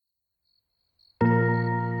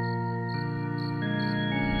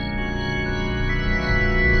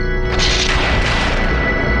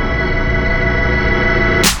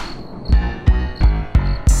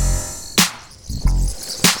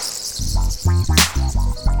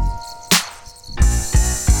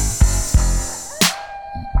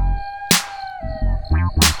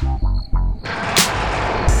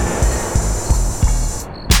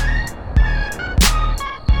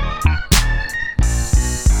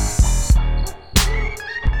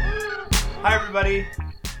Hi, everybody.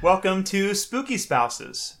 Welcome to Spooky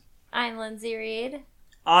Spouses. I'm Lindsay Reed.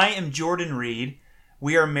 I am Jordan Reed.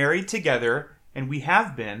 We are married together, and we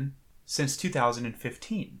have been since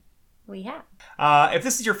 2015. We have. If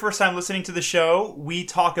this is your first time listening to the show, we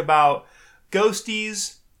talk about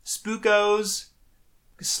ghosties, spookos,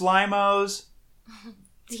 slimos,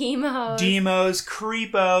 demos,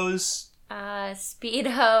 creepos.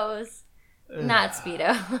 Speedos. Not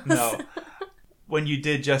Speedos. No. When you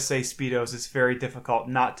did just say Speedos, it's very difficult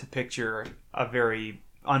not to picture a very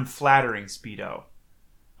unflattering Speedo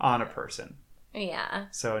on a person. Yeah.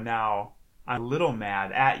 So now I'm a little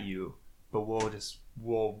mad at you, but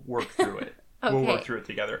we'll work through it. Okay. We'll work through it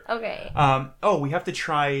together. Okay. We have to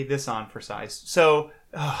try this on for size. So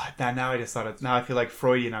now I just thought now I feel like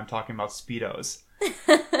Freudian. I'm talking about Speedos.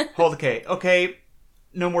 Okay.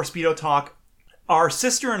 No more Speedo talk. Our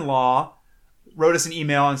sister-in-law wrote us an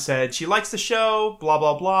email and said she likes the show, blah,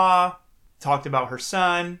 blah, blah. Talked about her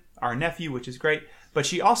son, our nephew, which is great. But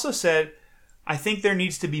she also said, I think there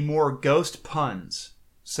needs to be more ghost puns.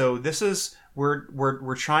 So this is,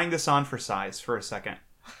 we're trying this on for size for a second.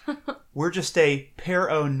 We're just a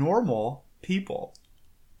paranormal people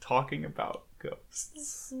talking about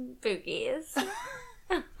ghosts. Spookies.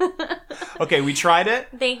 Okay, we tried it.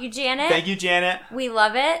 Thank you, Janet. We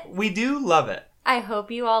love it. We do love it. I hope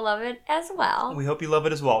you all love it as well. We hope you love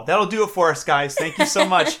it as well. That'll do it for us, guys. Thank you so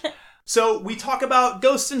much. So we talk about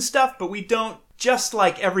ghosts and stuff, but we don't, just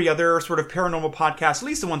like every other sort of paranormal podcast, at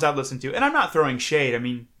least the ones I've listened to. And I'm not throwing shade. I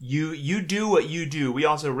mean, you do what you do. We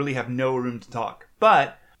also really have no room to talk.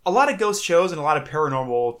 But a lot of ghost shows and a lot of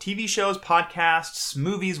paranormal TV shows, podcasts,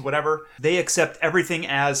 movies, whatever, they accept everything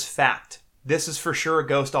as fact. This is for sure a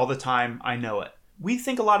ghost all the time. I know it. We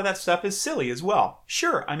think a lot of that stuff is silly as well.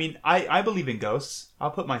 Sure, I mean, I believe in ghosts.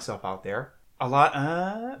 I'll put myself out there. A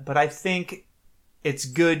lot, but I think it's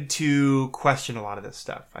good to question a lot of this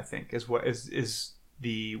stuff, I think, is what is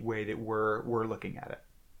the way that we're looking at it.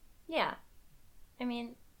 Yeah. I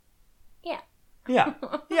mean, yeah. Yeah.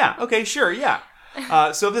 Yeah, okay, sure, yeah.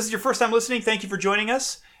 So if this is your first time listening, thank you for joining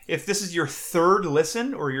us. If this is your third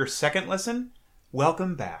listen or your second listen,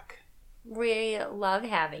 welcome back. We love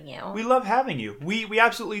having you. We love having you. We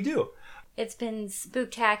absolutely do. It's been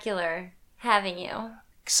spooktacular having you.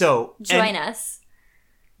 So join us.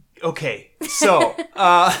 Okay, so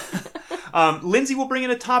Lindsay will bring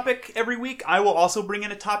in a topic every week. I will also bring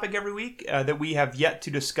in a topic every week that we have yet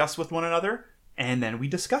to discuss with one another, and then we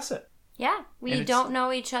discuss it. Yeah, we don't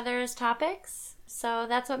know each other's topics, so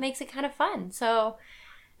that's what makes it kind of fun. So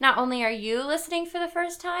not only are you listening for the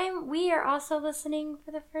first time, we are also listening for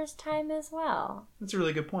the first time as well. That's a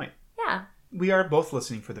really good point. Yeah. We are both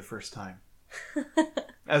listening for the first time.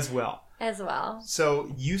 As well.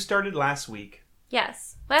 So you started last week.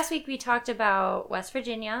 Yes. Last week we talked about West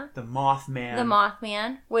Virginia. The Mothman. The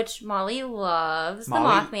Mothman, which Molly loves. The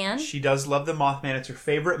Mothman. She does love the Mothman. It's her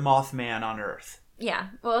favorite Mothman on Earth. Yeah.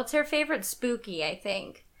 Well, it's her favorite spooky, I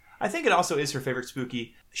think. I think it also is her favorite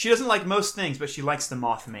spooky. She doesn't like most things, but she likes the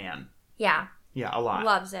Mothman. Yeah. Yeah, a lot.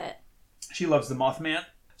 Loves it. She loves the Mothman.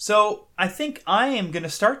 So I think I am going to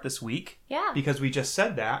start this week. Yeah. Because we just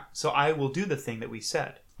said that. So I will do the thing that we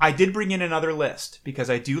said. I did bring in another list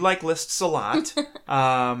because I do like lists a lot.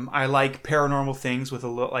 I like paranormal things with a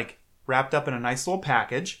little, like, wrapped up in a nice little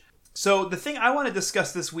package. So the thing I want to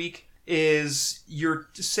discuss this week is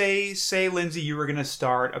say Lindsay, you were going to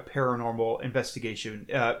start a paranormal investigation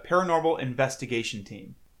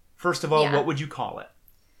team. First of all, What would you call it?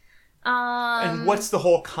 And what's the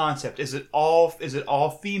whole concept? Is it all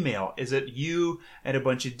female? Is it you and a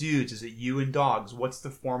bunch of dudes? Is it you and dogs? What's the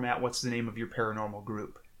format? What's the name of your paranormal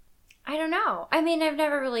group? I don't know. I mean, I've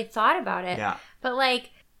never really thought about it. Yeah. But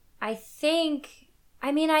I think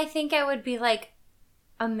it would be like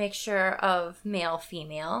a mixture of male,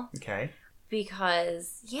 female. Okay.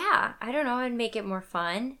 Because, I don't know, it'd make it more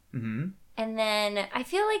fun. Mm-hmm. And then I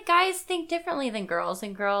feel like guys think differently than girls,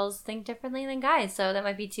 and girls think differently than guys. So that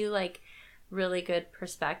might be two, really good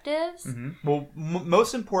perspectives. Mm-hmm. Well,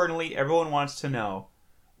 most importantly, everyone wants to know,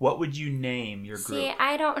 what would you name your group? See,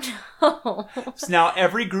 I don't know. So now,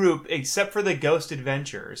 every group, except for the Ghost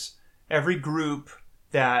Adventures, every group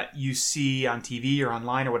that you see on TV or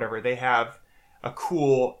online or whatever, they have a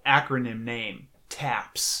cool acronym name.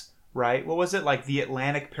 TAPS. Right? What was it? Like the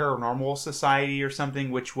Atlantic Paranormal Society or something,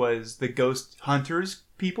 which was the ghost hunters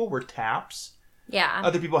people were TAPS. Yeah.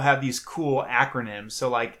 Other people have these cool acronyms.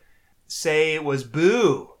 So say it was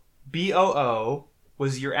BOO. BOO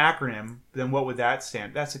was your acronym. Then what would that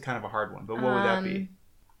stand? That's a kind of a hard one, but what would that be?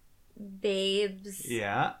 Babes.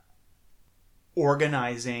 Yeah.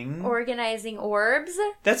 organizing orbs.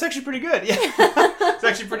 That's actually pretty good. Yeah. It's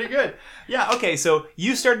actually pretty good. Yeah, okay, so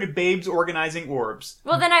you started Babes Organizing Orbs.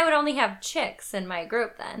 Well, then I would only have chicks in my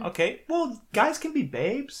group then. Okay, well, guys can be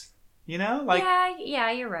babes, you know? Like,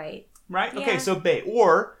 yeah, you're right. right? Yeah. Okay, so babe.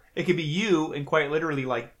 Or it could be you and quite literally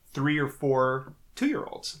like 3 or 4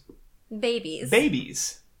 2-year-olds.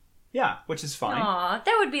 Babies. Yeah, which is fine. Aw,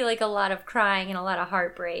 that would be like a lot of crying and a lot of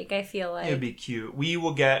heartbreak, I feel like. It would be cute. We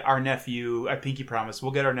will get our nephew, I pinky promise,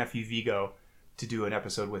 we'll get our nephew Vigo to do an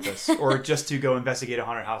episode with us. Or just to go investigate a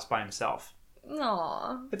haunted house by himself.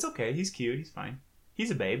 Aw. It's okay. He's cute. He's fine. He's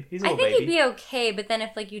a babe. He's a little I think baby. he'd be okay, but then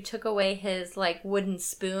if like you took away his like wooden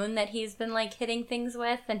spoon that he's been like hitting things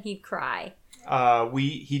with, then he'd cry.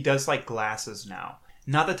 He does like glasses now.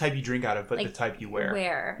 Not the type you drink out of, but like, the type you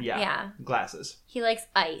wear. Yeah. Glasses. He likes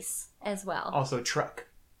ice as well. Also truck.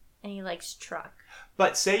 And he likes truck.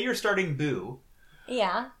 But say you're starting Boo.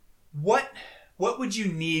 Yeah. What would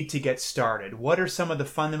you need to get started? What are some of the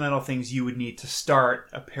fundamental things you would need to start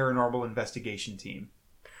a paranormal investigation team?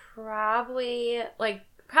 Probably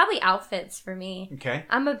outfits for me. Okay.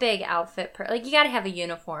 I'm a big outfit like you got to have a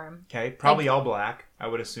uniform. Okay. Probably all black, I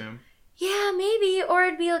would assume. Yeah, maybe, or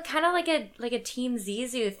it'd be kind of like a Team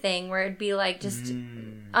Zizou thing where it'd be like just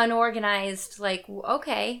unorganized. Like,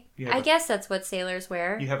 okay, I guess that's what sailors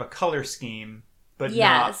wear. You have a color scheme, but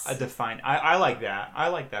not a defined. I like that. I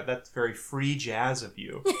like that. That's very free jazz of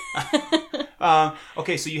you.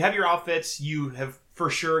 Okay, so you have your outfits. You have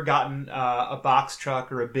for sure gotten a box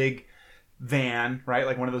truck or a big van, right?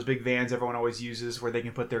 Like one of those big vans everyone always uses where they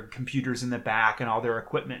can put their computers in the back and all their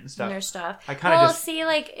equipment and stuff. And their stuff. I kind of see,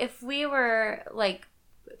 like, if we were, like,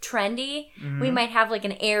 trendy, we might have, like,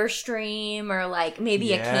 an Airstream or, like,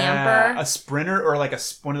 maybe a camper. A Sprinter or, like,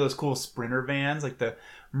 one of those cool Sprinter vans, like the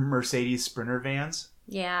Mercedes Sprinter vans.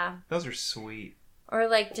 Yeah. Those are sweet. Or,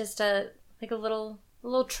 like, just a little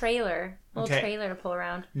trailer. Trailer to pull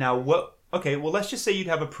around. Now, okay, well, let's just say you'd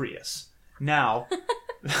have a Prius. Now...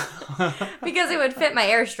 because it would fit my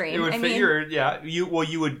Airstream. It would fit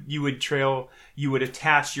you would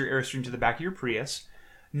attach your Airstream to the back of your Prius.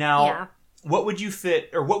 Now, what would you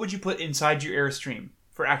fit or what would you put inside your Airstream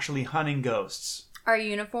for actually hunting ghosts? Our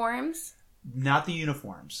uniforms? Not the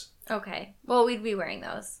uniforms. Okay. Well, we'd be wearing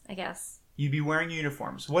those, I guess. You'd be wearing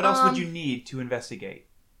uniforms. What else would you need to investigate?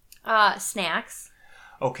 Snacks.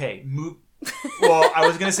 Okay, well, I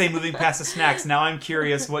was going to say moving past the snacks. Now I'm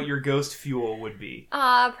curious what your ghost fuel would be.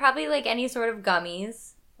 Probably like any sort of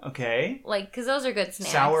gummies. Okay. Like, because those are good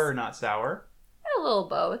snacks. Sour or not sour? A little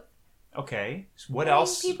both. Okay. So what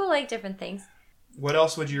else? People like different things. What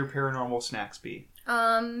else would your paranormal snacks be?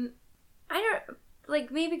 I don't, like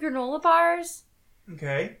maybe granola bars.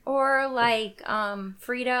 Okay. Or like,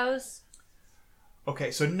 Fritos.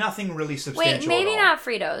 Okay, so nothing really substantial. Wait, maybe not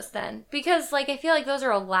Fritos then. Because, like, I feel like those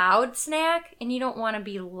are a loud snack, and you don't want to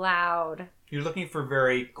be loud. You're looking for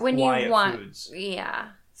very quiet foods. Yeah.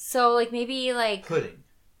 So, like, maybe, like... Pudding.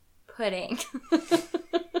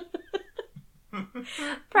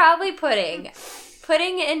 Probably pudding.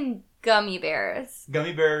 Pudding and gummy bears.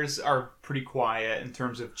 Gummy bears are pretty quiet in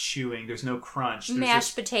terms of chewing. There's no crunch. There's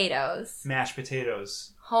mashed potatoes. Mashed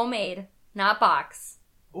potatoes. Homemade, not box.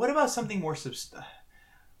 What about something more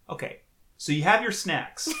Okay, so you have your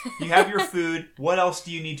snacks. You have your food. What else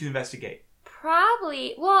do you need to investigate?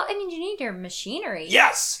 Probably... Well, I mean, you need your machinery.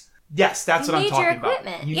 Yes! Yes, that's what I'm talking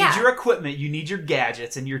about. You need your equipment. You need your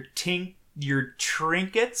gadgets and your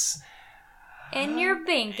trinkets. And your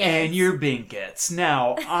binkets. And your binkets.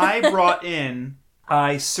 Now,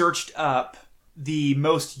 I searched up the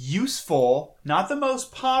most useful, not the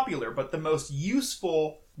most popular, but the most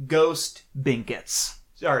useful ghost binkets.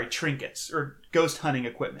 Sorry, trinkets, or ghost hunting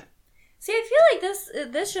equipment. See, I feel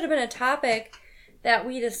like this should have been a topic that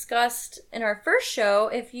we discussed in our first show.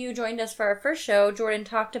 If you joined us for our first show, Jordan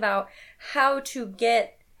talked about how to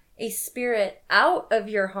get a spirit out of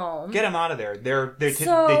your home. Get them out of there. They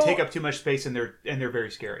take up too much space and they're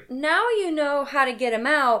very scary. Now you know how to get them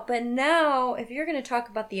out, but now if you're going to talk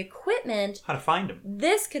about the equipment, how to find them,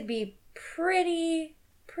 this could be pretty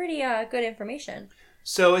good information.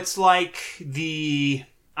 So it's like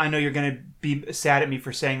I know you're going to be sad at me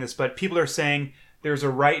for saying this, but people are saying there's a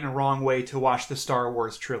right and a wrong way to watch the Star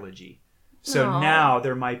Wars trilogy. So now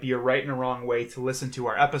there might be a right and a wrong way to listen to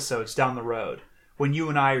our episodes down the road. When you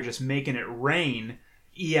and I are just making it rain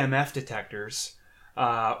EMF detectors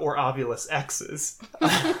or Ovilus X's.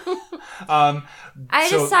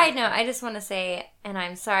 Side note, I just want to say, and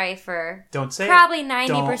I'm sorry for don't say probably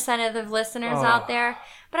 90% of the listeners Oh. out there,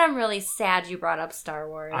 but I'm really sad you brought up Star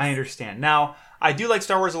Wars. I understand. Now, I do like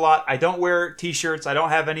Star Wars a lot. I don't wear t-shirts. I don't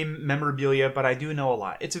have any memorabilia, but I do know a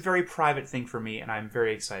lot. It's a very private thing for me, and I'm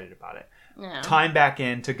very excited about it. No. Time back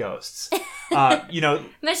into Ghosts.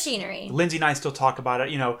 Machinery. Lindsay and I still talk about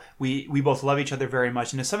it. We both love each other very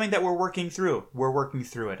much, and it's something that we're working through. We're working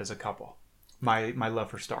through it as a couple. My love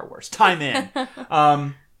for Star Wars. Time in.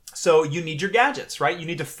 So you need your gadgets, right? You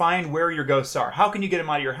need to find where your ghosts are. How can you get them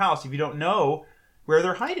out of your house if you don't know where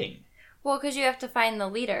they're hiding? Well, because you have to find the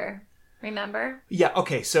leader. Remember? Yeah,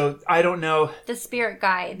 okay, so I don't know. The spirit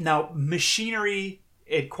guide. Now, machinery,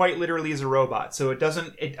 it quite literally is a robot. So I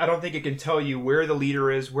don't think it can tell you where the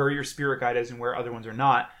leader is, where your spirit guide is, and where other ones are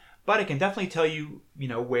not. But it can definitely tell you,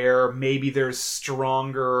 where maybe there's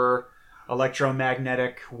stronger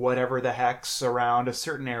electromagnetic whatever the heck's around a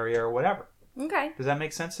certain area or whatever. Okay. Does that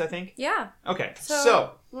make sense, I think? Yeah. Okay,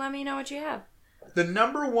 so let me know what you have. the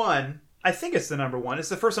number one, I think it's the number one, it's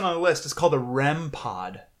the first one on the list, it's called the REM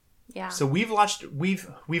pod. Yeah. So we've watched a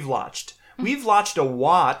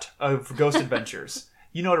watt of Ghost Adventures.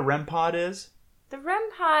 You know what a REM pod is? The REM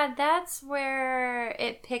pod, that's where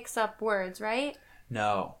it picks up words, right?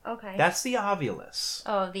 No. Okay. That's the Ovulus.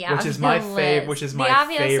 Oh, the Which Ovulus. is my favorite. Which is my the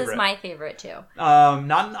Ovulus favorite. is my favorite too.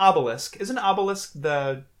 Not an obelisk. Isn't obelisk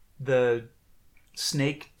the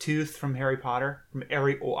snake tooth from Harry Potter? From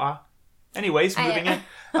Arioa? Anyways, moving in.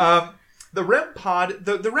 The REM pod,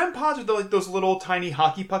 the REM pods are those little tiny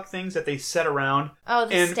hockey puck things that they set around. Oh,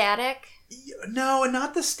 the static? No,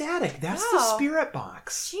 not the static. That's the spirit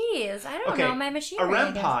box. Jeez, I don't know my machinery. A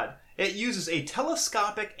REM pod, it uses a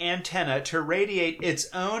telescopic antenna to radiate its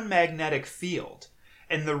own magnetic field.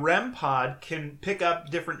 And the REM pod can pick up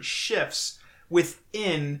different shifts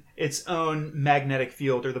within its own magnetic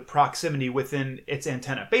field or the proximity within its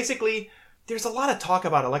antenna. Basically, there's a lot of talk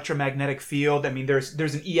about electromagnetic field. I mean, there's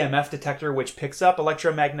an EMF detector which picks up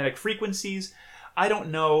electromagnetic frequencies. I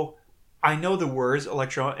don't know. I know the words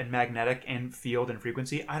electro and magnetic and field and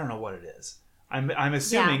frequency. I don't know what it is. I'm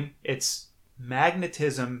assuming it's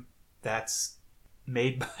magnetism that's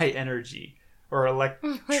made by energy or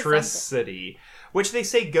electricity, which they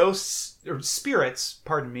say ghosts or spirits,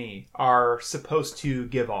 pardon me, are supposed to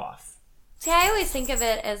give off. See, I always think of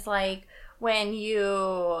it as like when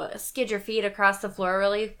you skid your feet across the floor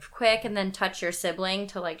really quick and then touch your sibling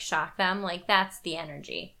to like shock them. Like that's the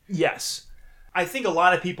energy. Yes. I think a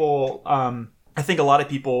lot of people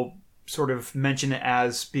sort of mention it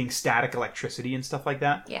as being static electricity and stuff like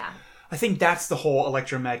that. Yeah. I think that's the whole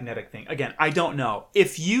electromagnetic thing. Again, I don't know.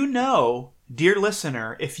 If you know, dear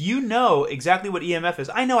listener, if you know exactly what EMF is,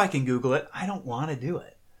 I know I can Google it. I don't want to do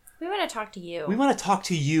it. We want to talk to you. We want to talk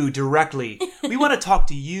to you directly. We want to talk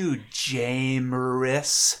to you,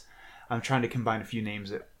 Jameris. I'm trying to combine a few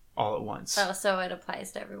names all at once. Oh, so it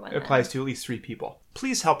applies to everyone. It applies to at least 3 people.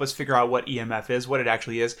 Please help us figure out what EMF is, what it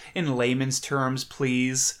actually is, in layman's terms,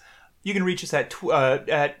 please. You can reach us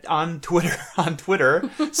on Twitter,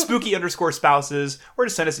 spooky_spouses, or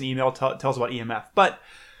just send us an email, tell us about EMF. But,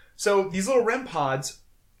 so these little REM pods,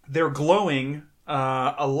 they're glowing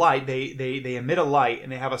a light. They emit a light,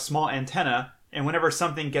 and they have a small antenna, and whenever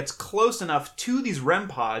something gets close enough to these REM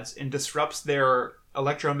pods and disrupts their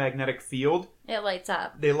electromagnetic field, it lights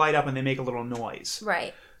up. They light up and they make a little noise.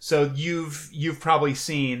 Right. So you've probably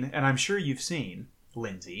seen, and I'm sure you've seen,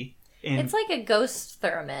 Lindsay. It's like a ghost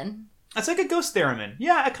theremin. It's like a ghost theremin.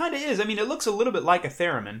 Yeah, it kind of is. I mean, it looks a little bit like a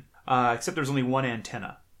theremin, except there's only one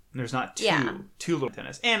antenna. There's not two little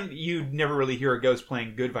antennas. And you never really hear a ghost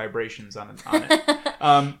playing good vibrations on it.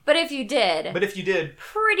 But if you did,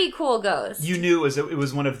 pretty cool ghost. You knew it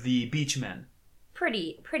was one of the Beachmen.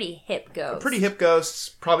 Pretty hip ghost. Pretty hip ghosts.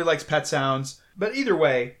 Probably likes pet sounds. But either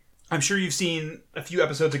way, I'm sure you've seen a few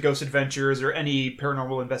episodes of Ghost Adventures or any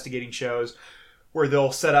paranormal investigating shows where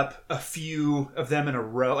they'll set up a few of them in a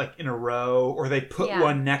row, or they put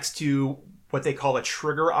one next to what they call a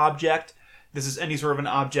trigger object. This is any sort of an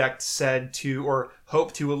object said to or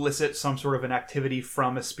hope to elicit some sort of an activity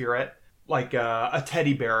from a spirit, like a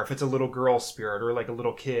teddy bear if it's a little girl spirit or like a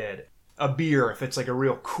little kid. A beer if it's like a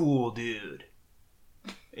real cool dude.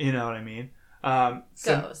 You know what I mean?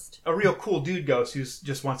 Ghost. A real cool dude ghost who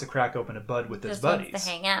just wants to crack open a bud with his buddies. Just wants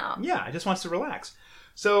to hang out. Yeah, just wants to relax.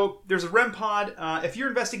 So there's a REM pod. If you're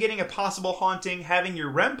investigating a possible haunting, having your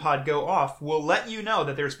REM pod go off will let you know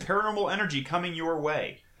that there's paranormal energy coming your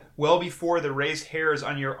way well before the raised hairs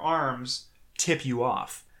on your arms tip you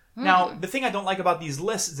off. Now, the thing I don't like about these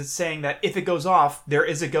lists is it's saying that if it goes off, there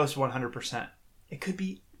is a ghost 100%. It could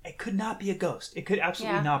be It could not be a ghost. It could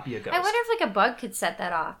absolutely not be a ghost. I wonder if like a bug could set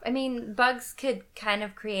that off. I mean, bugs could kind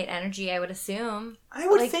of create energy, I would assume. I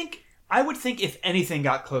would think if anything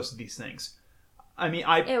got close to these things, I mean,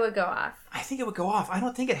 it would go off. I think it would go off. I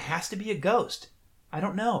don't think it has to be a ghost. I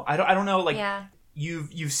don't know. I don't know. Like,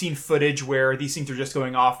 you've seen footage where these things are just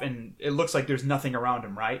going off, and it looks like there's nothing around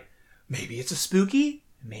them, right? Maybe it's a spooky.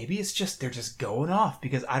 Maybe it's just they're just going off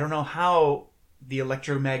because I don't know how the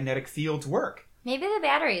electromagnetic fields work. Maybe the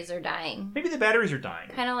batteries are dying.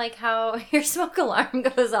 Kind of like how your smoke alarm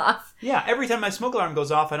goes off. Yeah, every time my smoke alarm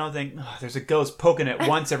goes off, I don't think, there's a ghost poking it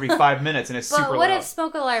once every 5 minutes and it's super loud. But what if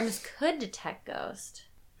smoke alarms could detect ghosts?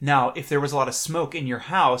 Now, if there was a lot of smoke in your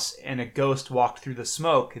house and a ghost walked through the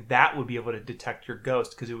smoke, that would be able to detect your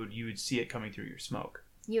ghost because you would see it coming through your smoke.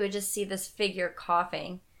 You would just see this figure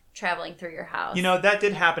coughing, traveling through your house. You know, that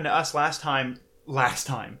did happen to us last time. The last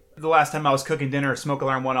time I was cooking dinner, a smoke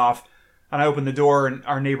alarm went off. And I opened the door, and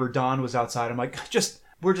our neighbor Don was outside. I'm like,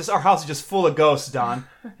 our house is just full of ghosts, Don.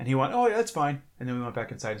 And he went, oh, yeah, that's fine. And then we went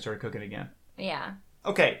back inside and started cooking again. Yeah.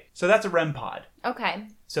 Okay, so that's a REM pod. Okay.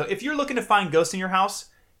 So if you're looking to find ghosts in your house,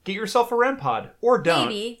 get yourself a REM pod. Or don't.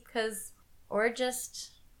 Maybe, or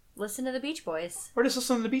just listen to the Beach Boys. Or just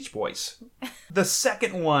listen to the Beach Boys. The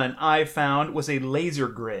second one I found was a laser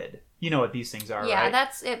grid. You know what these things are, right? Yeah,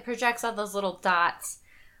 it projects all those little dots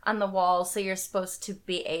on the wall, so you're supposed to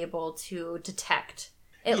be able to detect.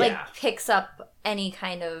 It picks up any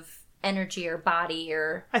kind of energy or body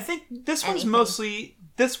or I think this anything.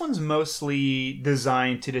 one's mostly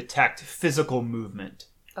designed to detect physical movement.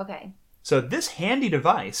 Okay. So this handy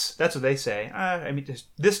device, that's what they say.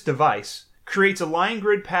 This device creates a line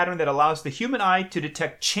grid pattern that allows the human eye to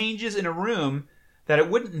detect changes in a room that it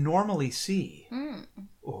wouldn't normally see.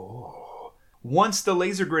 Oh. Once the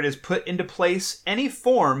laser grid is put into place, any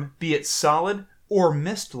form, be it solid or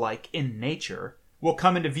mist-like in nature, will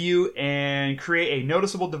come into view and create a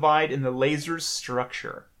noticeable divide in the laser's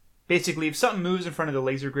structure. Basically, if something moves in front of the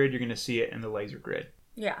laser grid, you're going to see it in the laser grid.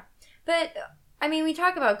 Yeah. But, I mean, we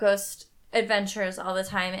talk about ghost adventures all the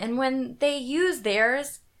time, and when they use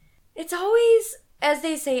theirs, it's always, as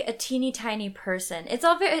they say, a teeny tiny person. It's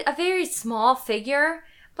a very small figure.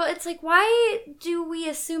 But it's like, why do we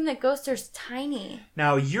assume that ghosts are tiny?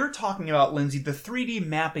 Now you're talking about, Lindsay, the 3D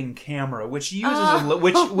mapping camera, which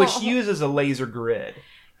uses uses a laser grid.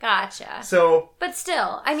 Gotcha. So, but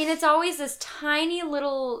still, I mean, it's always this tiny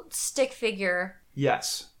little stick figure.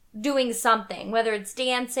 Yes. Doing something, whether it's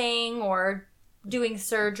dancing or doing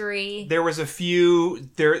surgery. There was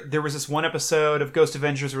there was this one episode of Ghost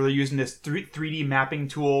Adventures where they're using this 3D mapping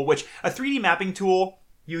tool, which a 3D mapping tool.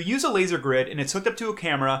 You use a laser grid, and it's hooked up to a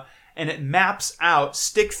camera, and it maps out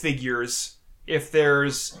stick figures if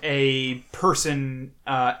there's a person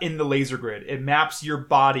in the laser grid. It maps your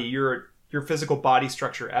body, your physical body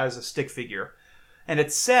structure as a stick figure. And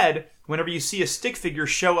it said, whenever you see a stick figure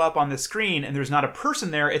show up on the screen and there's not a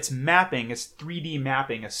person there, it's 3D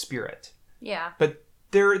mapping a spirit. Yeah. But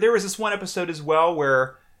there was this one episode as well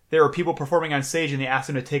where there were people performing on stage, and they asked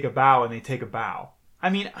them to take a bow, and they take a bow. I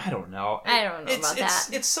mean, I don't know. I don't know about that.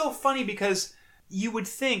 It's so funny because you would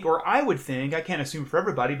think, or I would think, I can't assume for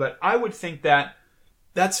everybody, but I would think that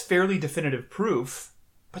that's fairly definitive proof.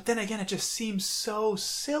 But then again, it just seems so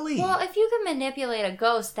silly. Well, if you can manipulate a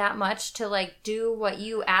ghost that much to, like, do what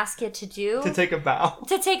you ask it to do... To take a bow.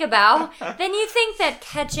 Then you think that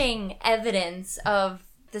catching evidence of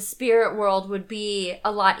the spirit world would be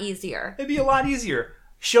a lot easier. It'd be a lot easier.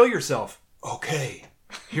 Show yourself. Okay.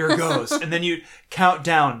 Here goes. And then you count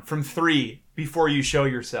down from 3 before you show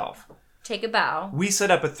yourself. Take a bow. We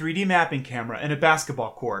set up a 3D mapping camera in a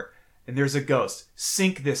basketball court, and there's a ghost.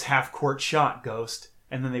 Sink this half-court shot, ghost.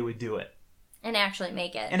 And then they would do it. And actually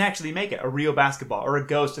make it. A real basketball. Or a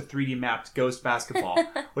 3D mapped ghost basketball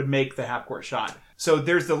would make the half-court shot. So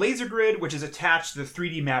there's the laser grid, which is attached to the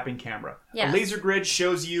 3D mapping camera. Yes. A laser grid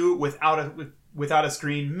shows you, without a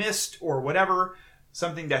screen, mist or whatever,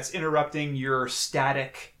 something that's interrupting your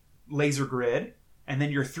static laser grid, and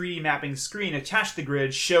then your 3D mapping screen attached to the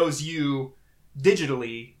grid shows you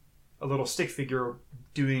digitally a little stick figure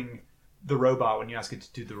doing the robot when you ask it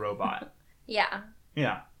to do the robot. Yeah.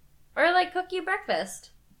 Yeah. Or like cook you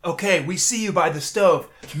breakfast. Okay, we see you by the stove.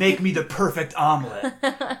 Make me the perfect omelet.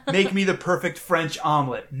 Make me the perfect French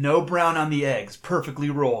omelet. No brown on the eggs. Perfectly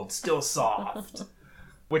rolled. Still soft.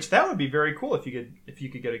 Which that would be very cool if you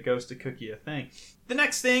could get a ghost to cook you a thing. The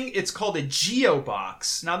next thing, it's called a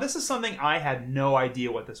Geobox. Now this is something I had no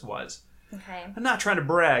idea what this was. Okay. I'm not trying to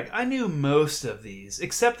brag. I knew most of these,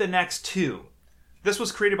 except the next 2. This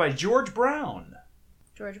was created by George Brown.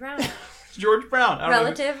 George Brown. George Brown.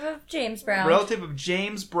 Relative of James Brown. Relative of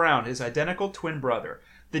James Brown, his identical twin brother.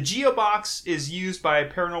 The GeoBox is used by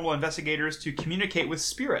paranormal investigators to communicate with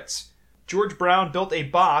spirits. George Brown built a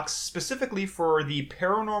box specifically for the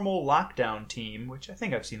Paranormal Lockdown team, which I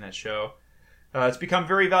think I've seen that show. It's become a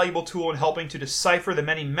very valuable tool in helping to decipher the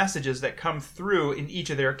many messages that come through in each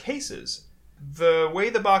of their cases. The way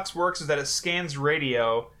the box works is that it scans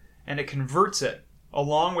radio and it converts it,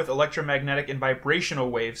 along with electromagnetic and vibrational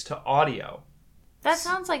waves, to audio. That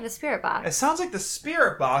sounds like the spirit box. It sounds like the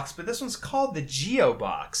spirit box, but this one's called the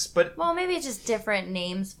GeoBox. But well, maybe it's just different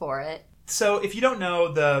names for it. So if you don't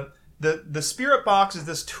know, the spirit box is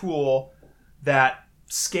this tool that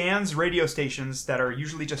scans radio stations that are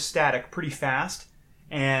usually just static pretty fast,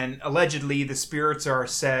 and allegedly the spirits,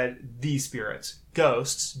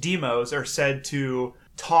 ghosts, demos, are said to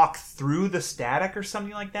talk through the static or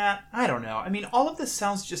something like that. I don't know. I mean, all of this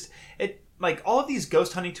sounds all of these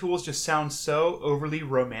ghost hunting tools just sound so overly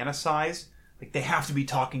romanticized. Like they have to be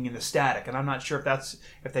talking in the static, and I'm not sure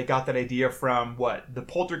if they got that idea from the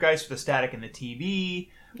Poltergeist with the static in the TV,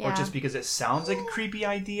 or just because it sounds like a creepy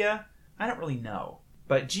idea. I don't really know.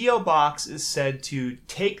 But GeoBox is said to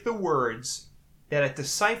take the words that it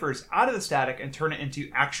deciphers out of the static and turn it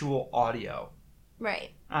into actual audio.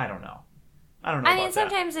 Right. I don't know. I mean,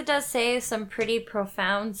 sometimes it does say some pretty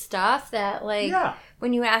profound stuff that,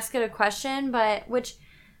 when you ask it a question, which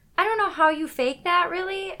I don't know how you fake that,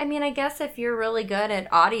 really. I mean, I guess if you're really good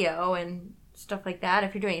at audio and stuff like that,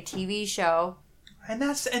 if you're doing a TV show. And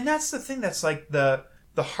that's the thing that's, like, the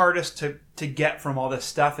hardest to get from all this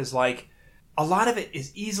stuff is, like, a lot of it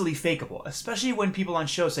is easily fakeable, especially when people on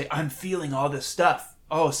shows say, I'm feeling all this stuff.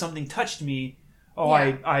 Oh, something touched me. Oh,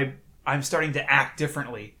 yeah. I'm starting to act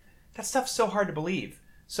differently. That stuff's so hard to believe.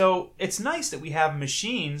 So it's nice that we have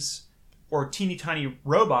machines or teeny tiny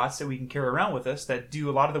robots that we can carry around with us that do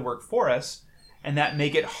a lot of the work for us and that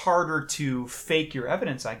make it harder to fake your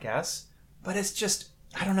evidence, I guess. But it's just,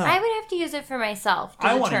 I don't know. I would have to use it for myself to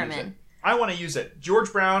determine. I want to use it.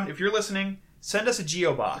 George Brown, if you're listening, send us a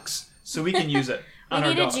GeoBox so we can use it. We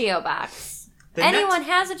need a GeoBox. Anyone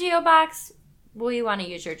has a GeoBox, we want to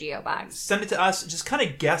use your GeoBox. Send it to us. Just kind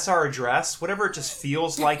of guess our address, whatever it just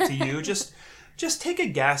feels like to you. Just take a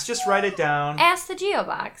guess. Just write it down. Ask the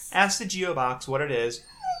GeoBox. Ask the GeoBox what it is.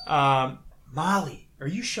 Molly, are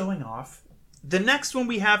you showing off? The next one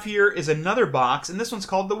we have here is another box, and this one's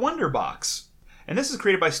called the Wonder Box. And this is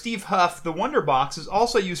created by Steve Huff. The Wonder Box is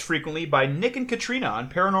also used frequently by Nick and Katrina on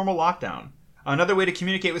Paranormal Lockdown. Another way to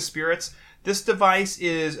communicate with spirits. This device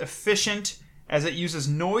is efficient as it uses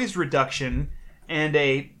noise reduction and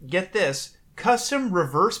a, get this, custom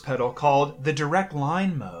reverse pedal called the direct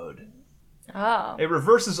line mode. Oh. It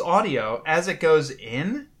reverses audio as it goes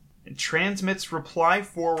in and transmits reply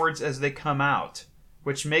forwards as they come out,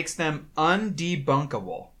 which makes them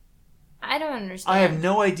undebunkable. I don't understand. I have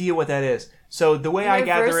no idea what that is. So the way I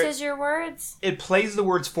gather it... reverses your words? It plays the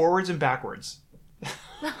words forwards and backwards.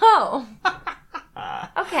 Oh.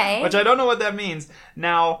 Okay. Which I don't know what that means.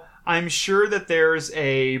 Now, I'm sure that there's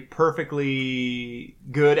a perfectly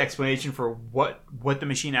good explanation for what the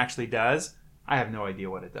machine actually does. I have no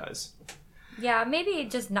idea what it does. Yeah, maybe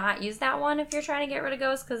just not use that one if you're trying to get rid of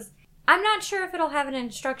ghosts, because I'm not sure if it'll have an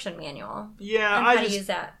instruction manual. Yeah, on how to use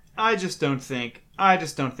that. I just don't think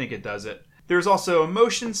it does it. There's also a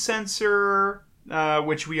motion sensor,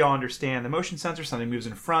 which we all understand. The motion sensor, something moves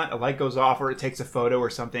in front, a light goes off, or it takes a photo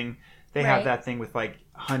or something. They have that thing with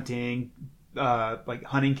hunting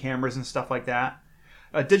cameras and stuff like that.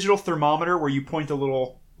 A digital thermometer where you point a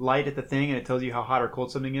little light at the thing and it tells you how hot or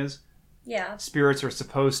cold something is. Yeah. Spirits are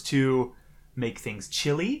supposed to make things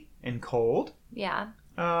chilly and cold. Yeah.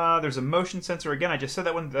 There's a motion sensor. Again, I just said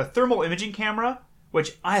that one. The thermal imaging camera,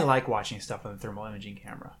 which I like watching stuff on the thermal imaging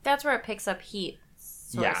camera. That's where it picks up heat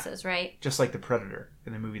sources, right? Just like the Predator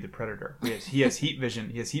in the movie The Predator. He has heat vision.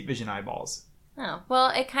 He has heat vision eyeballs. Oh, well,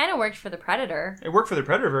 it kind of worked for the Predator. It worked for the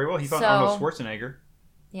Predator very well. He found Arnold Schwarzenegger.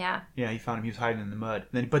 Yeah. Yeah, he found him. He was hiding in the mud.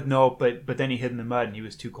 But then he hid in the mud and he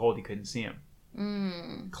was too cold. He couldn't see him.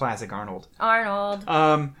 Classic Arnold.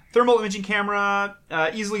 Thermal imaging camera,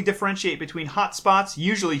 easily differentiate between hot spots,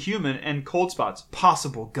 usually human, and cold spots,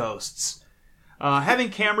 possible ghosts.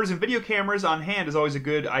 Having cameras and video cameras on hand is always a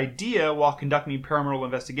good idea while conducting paranormal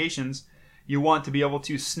investigations. You want to be able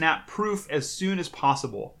to snap proof as soon as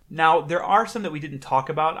possible. Now, there are some that we didn't talk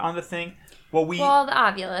about on the thing. Well, the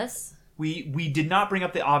Ovilus. We did not bring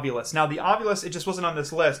up the Ovilus. Now, the Ovilus, it just wasn't on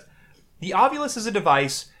this list. The Ovilus is a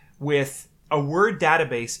device with a word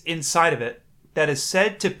database inside of it that is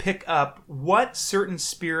said to pick up what certain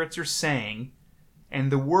spirits are saying,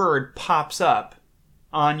 and the word pops up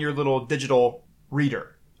on your little digital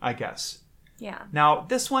reader, I guess. Yeah. Now,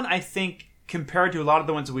 this one, I think, compared to a lot of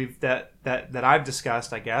the ones that I've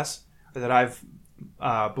discussed, I guess, or that I've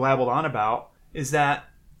blabbled on about, is that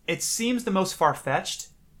it seems the most far-fetched.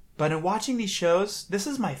 But in watching these shows, this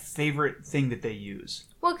is my favorite thing that they use.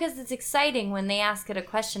 Well, because it's exciting when they ask it a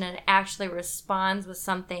question and it actually responds with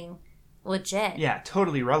something legit. Yeah,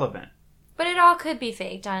 totally relevant. But it all could be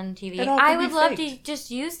faked on TV. I would love to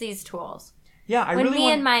just use these tools. Yeah, I when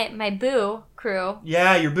really and my boo crew.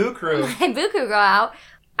 Yeah, your boo crew. My boo crew go out.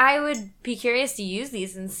 I would be curious to use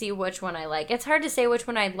these and see which one I like. It's hard to say which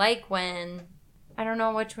one I'd like when I don't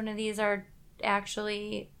know which one of these are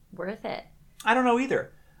actually worth it. I don't know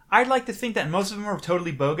either. I'd like to think that most of them are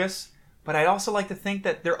totally bogus, but I'd also like to think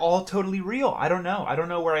that they're all totally real. I don't know. I don't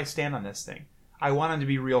know where I stand on this thing. I want them to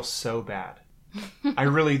be real so bad. I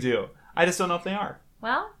really do. I just don't know if they are.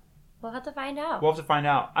 Well, we'll have to find out. We'll have to find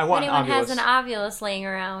out. I want if an anyone Ovilus. has an Ovilus laying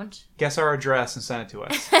around. Guess our address and send it to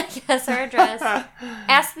us. Guess our address.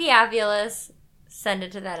 Ask the Ovilus. Send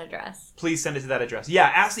it to that address. Please send it to that address.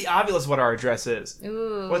 Yeah, ask the Ovilus what our address is.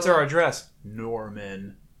 Ooh. What's our address?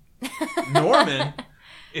 Norman. Norman?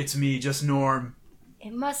 It's me, just Norm.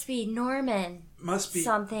 It must be Norman. Must be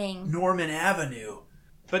something. Norman Avenue.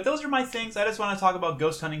 But those are my things. I just want to talk about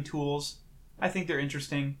ghost hunting tools. I think they're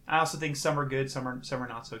interesting. I also think some are good, some are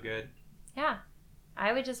not so good. Yeah.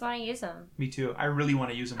 I would just want to use them. Me too. I really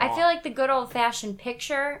want to use them all. I feel like the good old-fashioned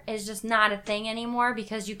picture is just not a thing anymore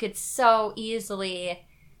because you could so easily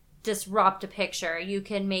disrupt a picture. You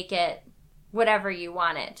can make it whatever you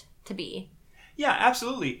want it to be. Yeah,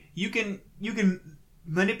 absolutely. You can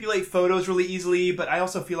manipulate photos really easily, but I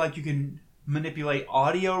also feel like you can manipulate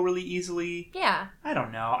audio really easily. Yeah. I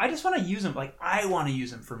don't know. I just want to use them. Like, I want to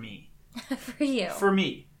use them for me. For you. For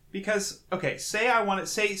me. Because, okay, say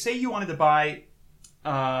you wanted to buy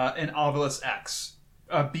an Ovilus X.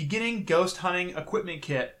 A beginning ghost hunting equipment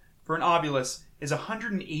kit for an Ovilus is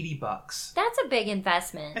 $180. That's a big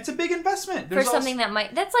investment. It's a big investment. For something that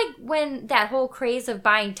might... That's like when that whole craze of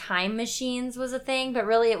buying time machines was a thing, but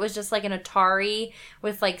really it was just like an Atari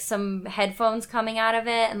with like some headphones coming out of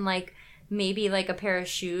it and like maybe like a pair of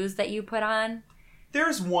shoes that you put on.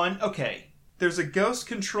 There's one... Okay. There's a ghost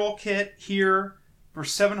control kit here for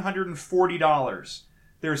 $740.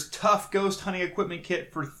 There's Tough Ghost Hunting Equipment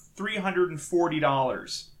Kit for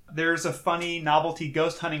 $340. There's a funny novelty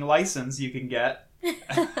ghost hunting license you can get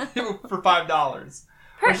for $5.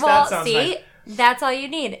 Well, see, nice. That's all you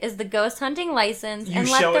need is the ghost hunting license and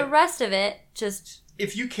let the rest of it just...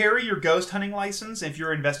 If you carry your ghost hunting license, if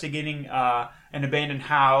you're investigating an abandoned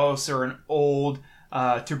house or an old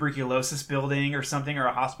tuberculosis building or something or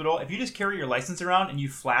a hospital, if you just carry your license around and you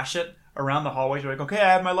flash it around the hallways, you're like, okay,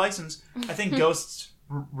 I have my license. I think ghosts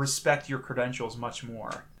respect your credentials much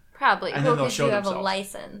more. Probably. And then they'll show you themselves. Have a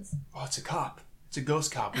license. Oh, it's a cop. It's a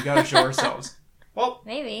ghost cop. We gotta show ourselves. Well,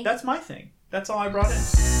 maybe. That's my thing. That's all I brought in.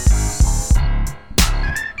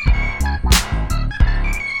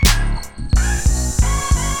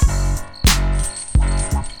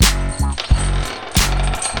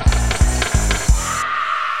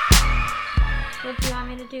 What do you want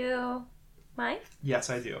me to do? Mine?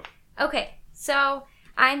 Yes, I do. Okay, so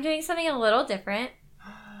I'm doing something a little different.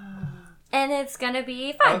 And it's going to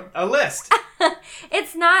be fun. A list.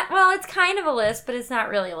 It's not, well, it's kind of a list, but it's not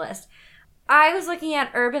really a list. I was looking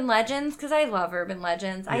at urban legends because I love urban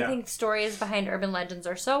legends. Yeah. I think stories behind urban legends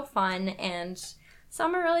are so fun, and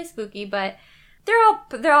some are really spooky, but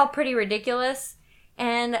they're all pretty ridiculous.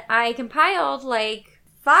 And I compiled like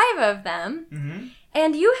 5 of them. Mm-hmm.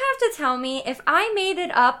 And you have to tell me if I made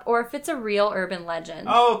it up or if it's a real urban legend.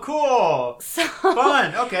 Oh, cool. So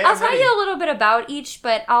fun. Okay. I'll tell you a little bit about each,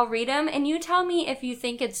 but I'll read them and you tell me if you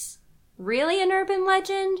think it's really an urban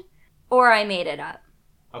legend or I made it up.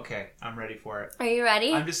 Okay. I'm ready for it. Are you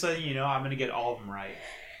ready? I'm just letting you know I'm going to get all of them right.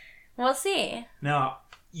 We'll see. Now,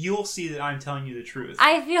 you'll see that I'm telling you the truth.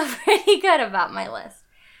 I feel pretty good about my list.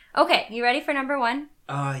 Okay. You ready for number 1?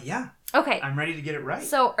 Yeah. Okay. I'm ready to get it right.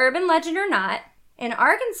 So, urban legend or not, in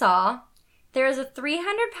Arkansas, there is a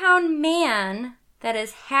 300-pound man that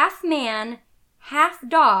is half man, half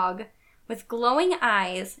dog, with glowing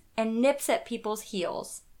eyes and nips at people's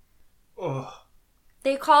heels. Ugh.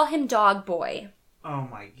 They call him Dog Boy. Oh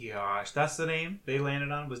my gosh. That's the name they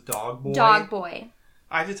landed on, was Dog Boy? Dog Boy.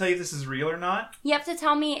 I have to tell you if this is real or not? You have to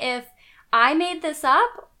tell me if I made this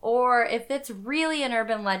up or if it's really an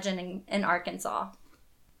urban legend in Arkansas.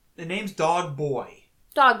 The name's Dog Boy.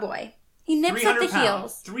 Dog Boy. He nips at the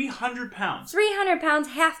heels. 300 pounds. 300 pounds,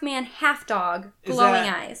 half man, half dog, glowing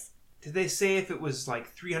eyes. Did they say if it was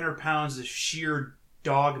like 300 pounds of sheer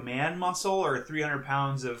dog man muscle or 300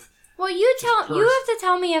 pounds of... Well, you have to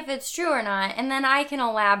tell me if it's true or not, and then I can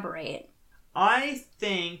elaborate. I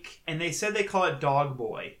think, and they said they call it Dog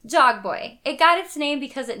Boy. Dog Boy. It got its name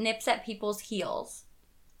because it nips at people's heels.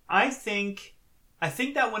 I think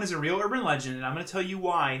that one is a real urban legend, and I'm going to tell you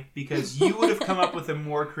why. Because you would have come up with a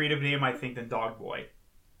more creative name, I think, than Dog Boy.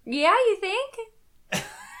 Yeah, you think?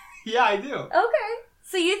 Yeah, I do. Okay.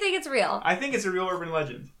 So you think it's real? I think it's a real urban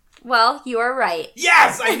legend. Well, you are right.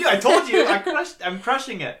 Yes, I do. I told you. I'm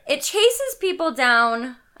crushing it. It chases people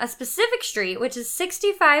down a specific street, which is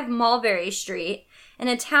 65 Mulberry Street, in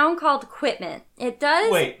a town called Quitman. It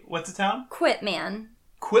does... Wait, what's the town? Quitman.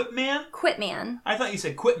 Quitman? Quitman. I thought you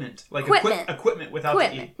said quitment. Like Quitman. equipment without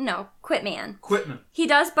the E. No, Quitman. Quitman. He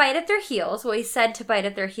does bite at their heels. Well, he's said to bite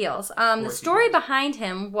at their heels. The story behind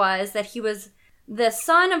him was that he was the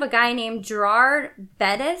son of a guy named Gerard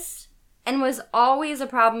Bettis and was always a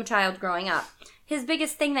problem child growing up. His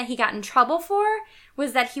biggest thing that he got in trouble for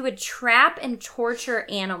was that he would trap and torture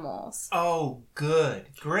animals. Oh, good.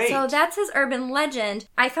 Great. So that's his urban legend.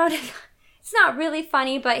 I found it... It's not really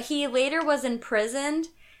funny, but he later was imprisoned,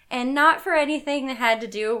 and not for anything that had to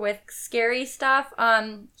do with scary stuff.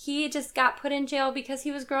 He just got put in jail because he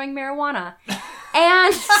was growing marijuana.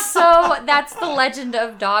 And so that's the legend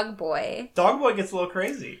of Dog Boy. Dog Boy gets a little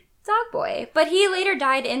crazy. Dog Boy. But he later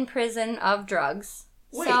died in prison of drugs.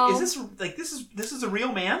 Wait, so, is this is a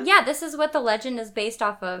real man? Yeah, this is what the legend is based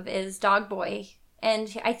off of, is Dog Boy.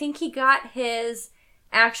 And I think he got his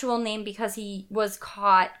actual name because he was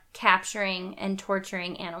caught capturing and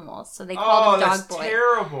torturing animals. So they called him Dog Boy. Oh, that's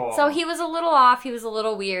terrible. So he was a little off, he was a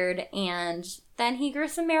little weird, and then he grew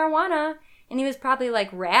some marijuana, and he was probably like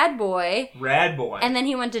Rad Boy. Rad Boy. And then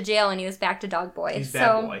he went to jail and he was back to Dog Boy. He's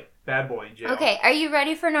Bad Boy. Bad Boy in jail. Okay, are you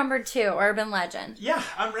ready for number 2, urban legend? Yeah,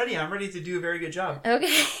 I'm ready. I'm ready to do a very good job.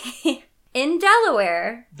 Okay. In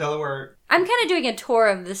Delaware. I'm kind of doing a tour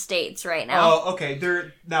of the states right now. Oh, okay.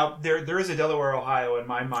 There is a Delaware, Ohio in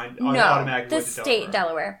my mind. Automatically the state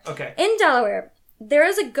Delaware. Okay. In Delaware, there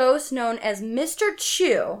is a ghost known as Mr.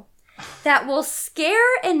 Chew that will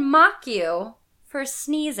scare and mock you for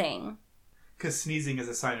sneezing. Because sneezing is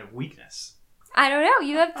a sign of weakness. I don't know.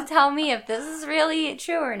 You have to tell me if this is really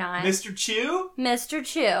true or not. Mr. Chew? Mr.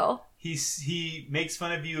 Chew. He makes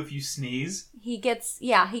fun of you if you sneeze. He gets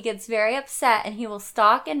very upset and he will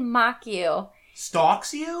stalk and mock you.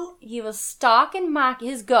 Stalks you? He will stalk and mock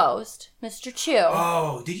his ghost, Mr. Chew.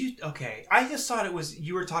 Oh, did you? Okay. I just thought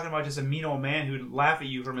you were talking about just a mean old man who'd laugh at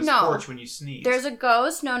you from his porch when you sneeze. There's a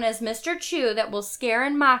ghost known as Mr. Chew that will scare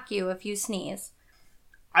and mock you if you sneeze.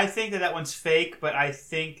 I think that one's fake, but I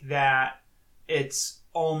think that it's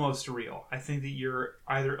almost real. I think that you're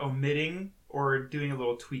either omitting or doing a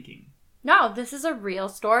little tweaking. No, this is a real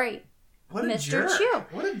story. What a Mr. jerk. Chew.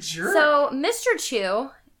 What a jerk. So, Mr.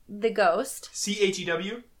 Chew, the ghost...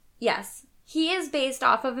 Chew? Yes. He is based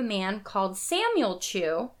off of a man called Samuel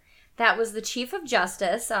Chew that was the Chief of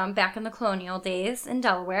Justice back in the colonial days in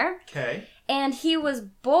Delaware. Okay. And he was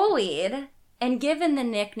bullied and given the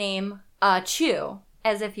nickname Chew,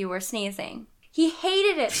 as if you were sneezing. He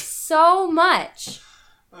hated it so much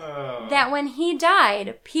that when he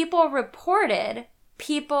died, people reported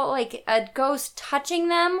like a ghost touching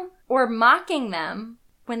them or mocking them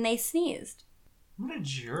when they sneezed. What a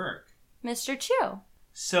jerk. Mr. Chew.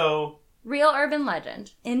 So... Real urban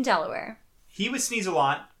legend in Delaware. He would sneeze a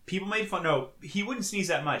lot. People made fun... No, he wouldn't sneeze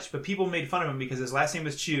that much, but people made fun of him because his last name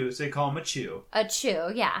was Chew, so they call him a Chew. A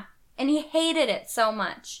Chew, yeah. And he hated it so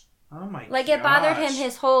much. Oh my god. Like, it bothered him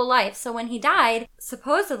his whole life. So when he died,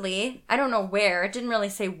 supposedly, I don't know where, it didn't really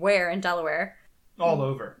say where in Delaware. All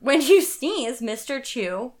over. When you sneeze, Mr.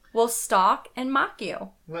 Chew will stalk and mock you.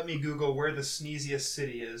 Let me Google where the sneeziest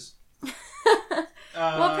city is.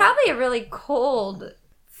 Well, probably a really cold,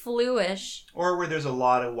 fluish. Or where there's a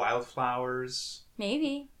lot of wildflowers.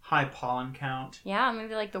 Maybe. High pollen count. Yeah,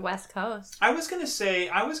 maybe like the West Coast. I was gonna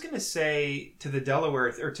say to the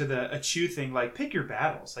Delaware or to the Chew thing, like, pick your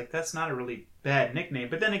battles. Like, that's not a really bad nickname.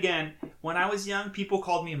 But then again, when I was young, people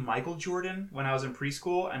called me Michael Jordan when I was in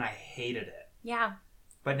preschool, and I hated it. Yeah.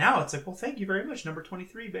 But now it's like, well, thank you very much, number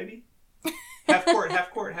 23, baby. Half court,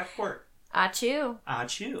 half court, half court. Achoo.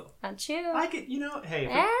 Achoo. Achoo. I could, hey.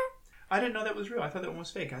 I didn't know that was real. I thought that one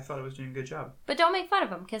was fake. I thought I was doing a good job. But don't make fun of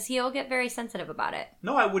him, because he'll get very sensitive about it.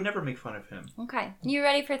 No, I would never make fun of him. Okay. You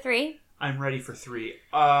ready for 3? I'm ready for 3.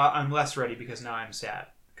 I'm less ready because now I'm sad.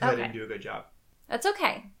 Because I didn't do a good job. That's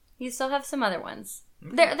okay. You still have some other ones.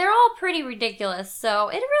 Okay. They're all pretty ridiculous, so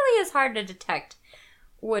it really is hard to detect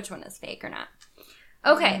which one is fake or not.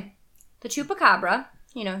 Okay. The Chupacabra.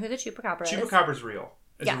 You know who the Chupacabra is. Chupacabra's real.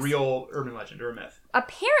 It's yes. a real urban legend or a myth.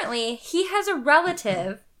 Apparently, he has a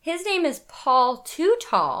relative. His name is Paul Too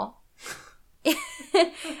Tall.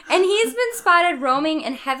 And he's been spotted roaming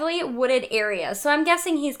in heavily wooded areas. So I'm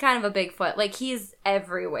guessing he's kind of a Bigfoot. Like, he's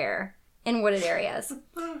everywhere in wooded areas.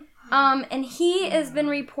 And he has been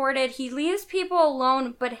reported, he leaves people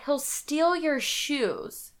alone, but he'll steal your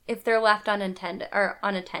shoes if they're left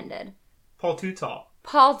unattended. Paul Too Tall.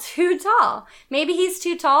 Paul Too Tall. Maybe he's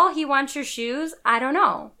too tall. He wants your shoes. I don't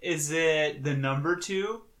know. Is it the number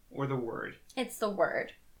 2 or the word? It's the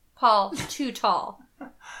word. Paul Too Tall.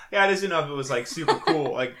 Yeah, I just didn't know if it was like super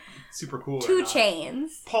cool, like super cool. 2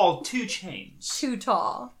 Chainz. Paul 2 Chainz. Too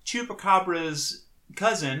tall. Chupacabra's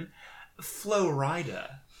cousin, Flo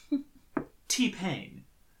Rida. T-Pain.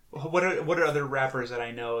 What are other rappers that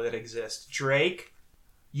I know that exist? Drake,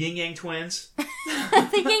 Ying Yang Twins.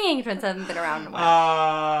 The Ying Yang Twins haven't been around in a while.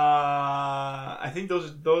 I think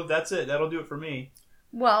those. That's it. That'll do it for me.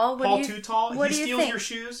 Well, Paul Too Tall. What He do you steals think? your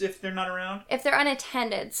shoes if they're not around. If they're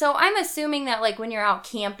unattended. So I'm assuming that, like, when you're out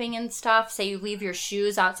camping and stuff, say you leave your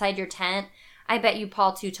shoes outside your tent, I bet you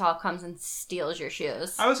Paul Too Tall comes and steals your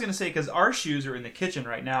shoes. I was gonna say because our shoes are in the kitchen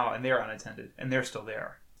right now and they're unattended and they're still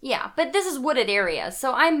there. Yeah, but this is wooded areas,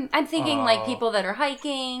 so I'm thinking like people that are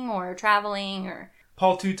hiking or traveling or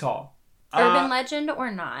Paul Too Tall. urban legend or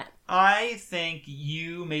not. I think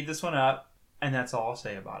you made this one up, and that's all I'll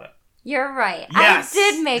say about it. You're right. Yes! I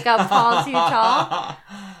did make up Paul Too Tall,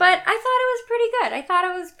 but I thought it was pretty good. I thought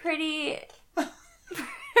it was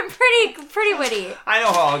pretty witty. I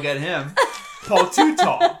know how I'll get him. Paul Too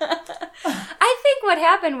Tall. I think what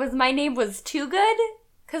happened was my name was too good.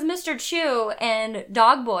 Because Mr. Chew and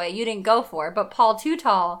Dog Boy you didn't go for, but Paul Too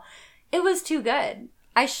Tall, it was too good.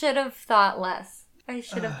 I should have thought less. I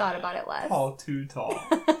should have thought about it less. Paul Too Tall.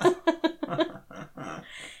 It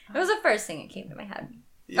was the first thing that came to my head.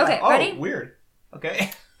 Yeah. Okay, oh, ready? Weird.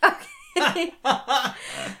 Okay. Okay.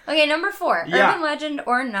 Okay, number 4. Yeah. Urban legend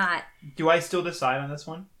or not. Do I still decide on this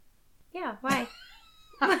one? Yeah, why?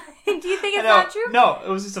 Do you think it's No, not true? No, it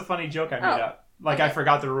was just a funny joke I made up. Like, okay. I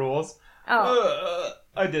forgot the rules. Oh.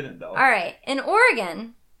 I didn't, though. All right. In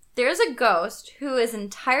Oregon, there's a ghost who is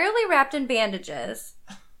entirely wrapped in bandages,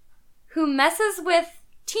 who messes with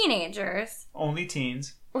teenagers, Only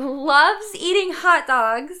teens. loves eating hot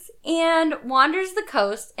dogs, and wanders the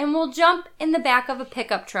coast and will jump in the back of a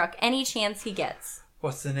pickup truck any chance he gets.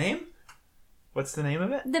 What's the name? What's the name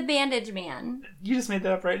of it? The Bandage Man. You just made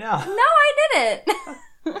that up right now. No, I didn't.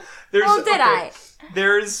 Well, did I?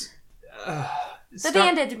 There's... The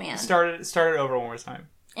Bandage Man. Start it over one more time.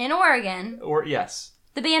 In Oregon, Or, yes.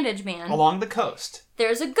 the Bandage Man. Along the coast.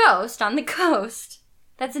 There's a ghost on the coast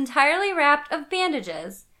that's entirely wrapped of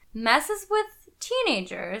bandages, messes with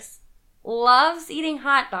teenagers, loves eating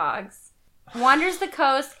hot dogs, wanders the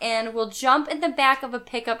coast, and will jump in the back of a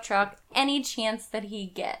pickup truck any chance that he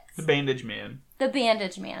gets. The Bandage Man. The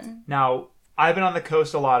Bandage Man. Now, I've been on the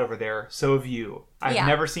coast a lot over there, so have you. I've Yeah.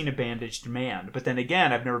 never seen a bandaged man. But then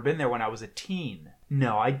again, I've never been there when I was a teen.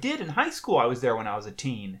 No, I did in high school. I was there when I was a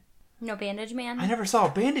teen. No Bandage Man? I never saw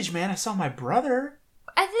a bandaged man. I saw my brother.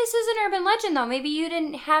 This is an urban legend, though. Maybe you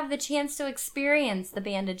didn't have the chance to experience the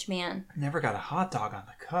Bandage Man. I never got a hot dog on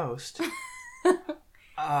the coast.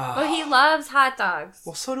 Well, he loves hot dogs.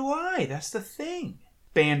 Well, so do I. That's the thing.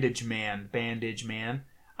 Bandage Man, Bandage Man.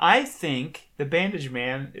 I think the Bandage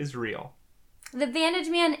Man is real. The Bandage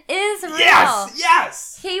Man is real. Yes!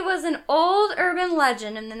 Yes! He was an old urban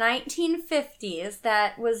legend in the 1950s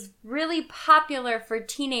that was really popular for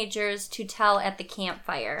teenagers to tell at the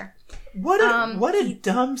campfire. What a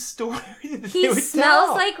dumb story that He they would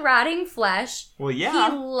smells tell. like rotting flesh. Well,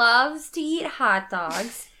 yeah. He loves to eat hot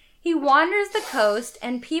dogs. He wanders the coast,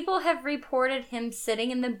 and people have reported him sitting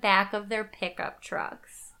in the back of their pickup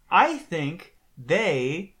trucks. I think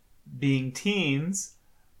they, being teens,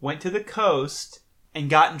 went to the coast and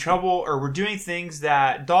got in trouble, or were doing things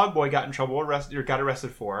that Dog Boy got in trouble, got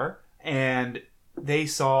arrested for, and they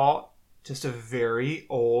saw just a very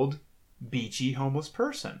old, beachy, homeless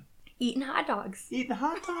person. Eating hot dogs. Eating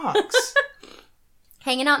hot dogs.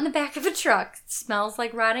 Hanging out in the back of a truck. Smells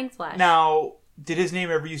like rotting flesh. Now, did his name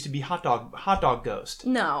ever used to be Hot Dog Ghost?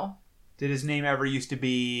 No. Did his name ever used to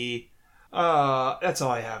be... that's all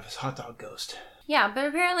I have is Hot Dog Ghost. Yeah, but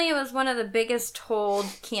apparently it was one of the biggest told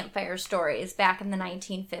campfire stories back in the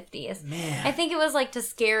 1950s. Man. I think it was like to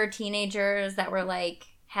scare teenagers that were like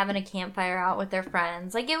having a campfire out with their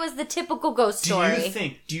friends. Like it was the typical ghost story.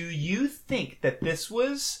 Do you think that this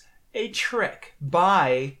was a trick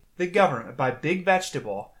by the government, by Big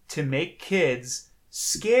Vegetable, to make kids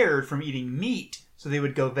scared from eating meat so they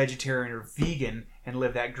would go vegetarian or vegan and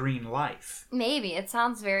live that green life? Maybe. It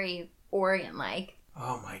sounds very Orient-like.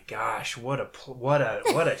 Oh my gosh, what a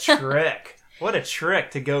trick. What a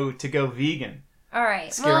trick to go vegan. All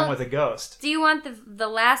right. Scare him with a ghost. Do you want the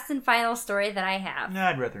last and final story that I have? No,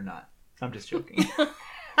 I'd rather not. I'm just joking.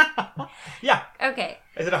 Yeah. Okay.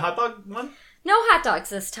 Is it a hot dog one? No hot dogs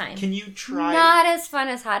this time. Can you try? Not as fun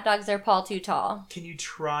as hot dogs are Paul Too Tall. Can you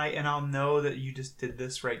try, and I'll know that you just did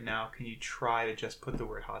this right now, can you try to just put the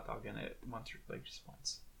word hot dog in it just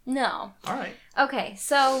once? No. All right. Okay,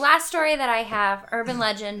 so last story that I have, urban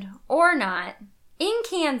legend or not, in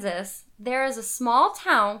Kansas, there is a small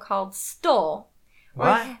town called Stull.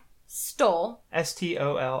 What? Stull.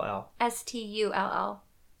 Stoll. Stull.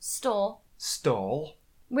 Stull. Stole.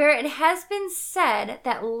 Where it has been said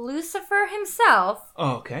that Lucifer himself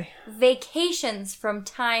Oh, okay. vacations from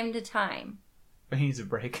time to time. He needs a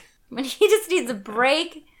break. When he just needs a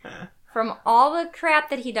break from all the crap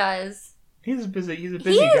that he does. He's a busy He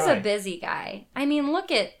guy. is a busy guy. I mean, look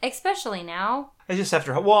at, especially now. It's just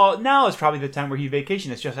after, well, now is probably the time where he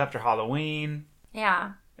vacations. It's just after Halloween.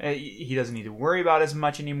 Yeah. He doesn't need to worry about as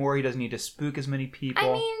much anymore. He doesn't need to spook as many people.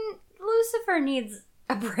 I mean, Lucifer needs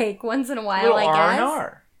a break once in a while, little I guess.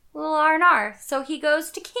 R&R. Little R&R. So he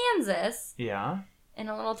goes to Kansas. Yeah. In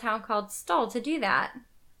a little town called Stull to do that.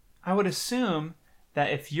 I would assume that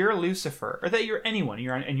if you're Lucifer, or that you're anyone,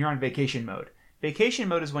 you're on vacation mode. Vacation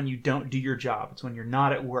mode is when you don't do your job. It's when you're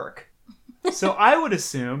not at work. So I would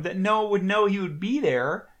assume that Noah would know he would be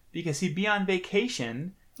there because he'd be on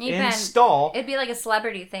vacation in Stull. It'd be like a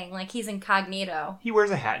celebrity thing, like he's incognito. He wears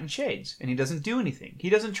a hat and shades, and he doesn't do anything. He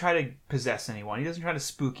doesn't try to possess anyone. He doesn't try to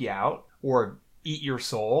spook you out or eat your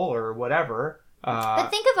soul or whatever. But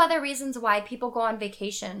think of other reasons why people go on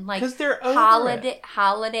vacation, like because they're over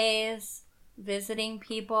holidays, visiting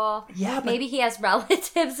people. Yeah, but maybe he has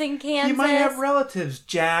relatives in Kansas. He might have relatives.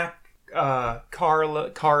 Jack,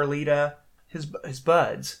 Carlita, his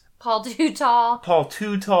buds. Paul Too Tall.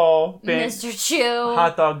 Mr. Chew.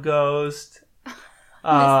 Hot Dog Ghost. The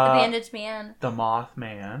Bandaged Man. The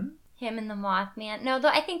Mothman. Him and the Mothman. No,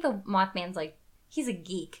 I think the Mothman's like, he's a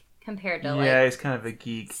geek compared to he's kind of a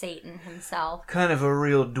geek. Satan himself. Kind of a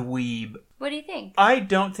real dweeb. What do you think? I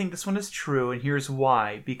don't think this one is true, and here's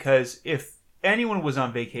why. Because if anyone was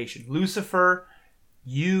on vacation, Lucifer,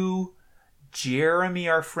 you, Jeremy,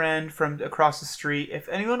 our friend from across the street, if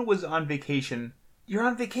anyone was on vacation, you're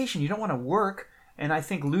on vacation. You don't want to work. And I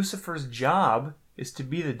think Lucifer's job is to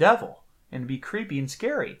be the devil and be creepy and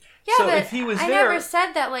scary. Yeah, so but if he was I there, never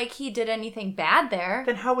said that like he did anything bad there.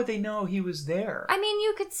 Then how would they know he was there? I mean,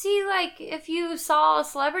 you could see like if you saw a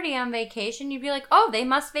celebrity on vacation, you'd be like, "Oh, they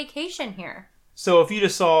must vacation here." So if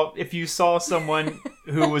you saw someone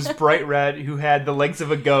who was bright red, who had the legs of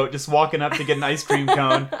a goat, just walking up to get an ice cream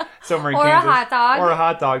cone somewhere in Kansas, a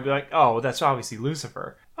hot dog, be like, "Oh, that's obviously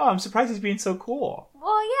Lucifer." Oh, I'm surprised he's being so cool.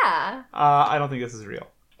 Well, yeah. I don't think this is real.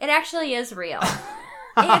 It actually is real.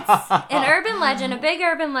 It's an urban legend, a big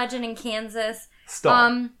urban legend in Kansas.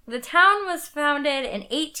 Stop. The town was founded in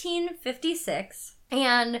 1856,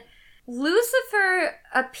 and Lucifer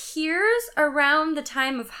appears around the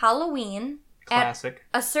time of Halloween. Classic.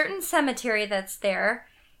 At a certain cemetery that's there,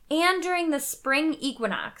 and during the spring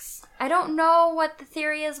equinox. I don't know what the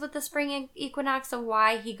theory is with the spring equinox of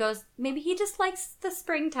why he goes. Maybe he just likes the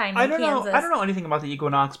springtime in Kansas. I don't know anything about the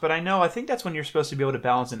equinox, but I think that's when you're supposed to be able to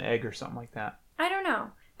balance an egg or something like that. I don't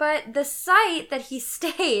know. But the site that he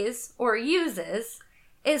stays or uses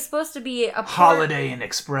is supposed to be a Holiday Inn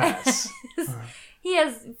Express. He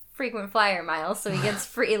has frequent flyer miles, so he gets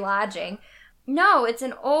free lodging. No, it's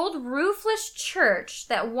an old roofless church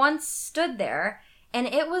that once stood there, and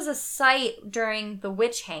it was a site during the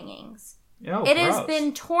witch hangings. Oh, it gross. has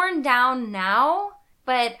been torn down now,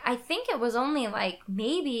 but I think it was only like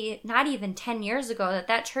maybe not even 10 years ago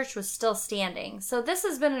that church was still standing. So this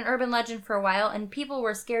has been an urban legend for a while, and people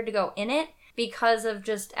were scared to go in it because of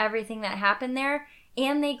just everything that happened there,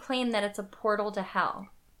 and they claim that it's a portal to hell.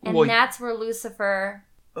 And that's where Lucifer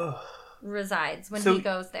resides when he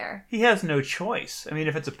goes there. He has no choice. I mean,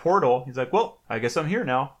 if it's a portal, he's like, well, I guess I'm here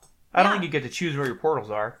now. I don't think you get to choose where your portals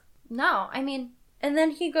are. No, I mean, and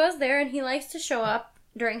then he goes there and he likes to show up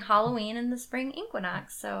during Halloween and the spring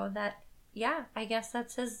equinox. So that, I guess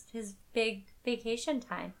that's his big vacation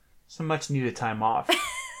time. Some much needed time off.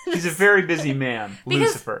 He's a very busy man,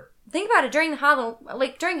 Lucifer. Think about it,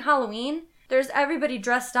 during Halloween, there's everybody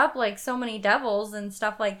dressed up like so many devils and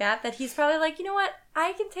stuff like that he's probably like, you know what?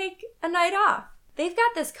 I can take a night off. They've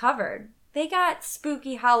got this covered. They got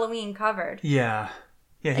spooky Halloween covered. Yeah.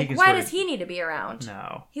 Yeah, like, why does he need to be around?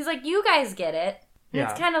 No. He's like, you guys get it. And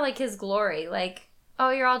it's kind of like his glory. Like,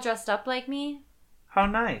 oh, you're all dressed up like me? How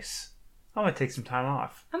nice. I'm going to take some time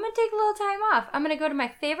off. I'm going to take a little time off. I'm going to go to my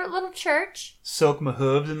favorite little church. Soak my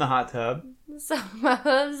hooves in the hot tub. Soak my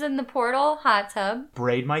hooves in the portal hot tub.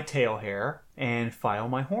 Braid my tail hair. And file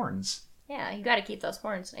my horns. Yeah, you got to keep those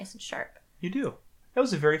horns nice and sharp. You do. That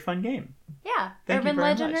was a very fun game. Yeah, Thank urban you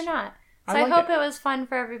very legend much. or not. So I I like hope it. it was fun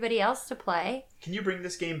for everybody else to play. Can you bring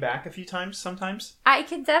this game back a few times sometimes? I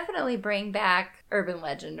can definitely bring back urban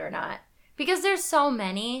legend or not. Because there's so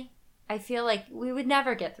many, I feel like we would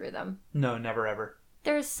never get through them. No, never ever.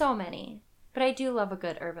 There's so many. But I do love a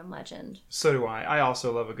good urban legend. So do I. I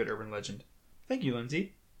also love a good urban legend. Thank you,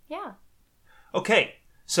 Lindsay. Yeah. Okay,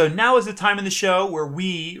 so now is the time in the show where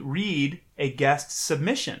we read a guest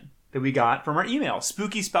submission that we got from our email,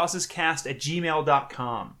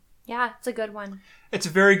 spookyspousescast@gmail.com. Yeah, it's a good one. It's a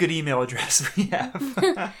very good email address we have.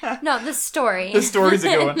 No, the story. The story's a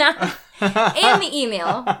good one. And the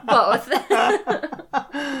email. Both.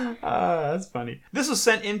 That's funny. This was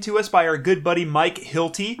sent in to us by our good buddy Mike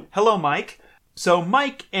Hilty. Hello, Mike. So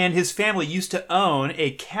Mike and his family used to own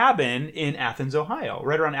a cabin in Athens, Ohio,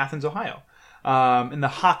 right around Athens, Ohio. In the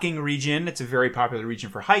Hocking region. It's a very popular region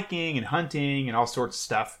for hiking and hunting and all sorts of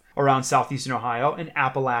stuff around southeastern Ohio in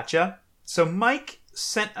Appalachia. So Mike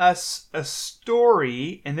sent us a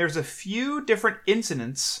story, and there's a few different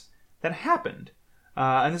incidents that happened.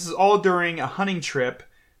 And this is all during a hunting trip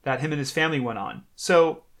that him and his family went on.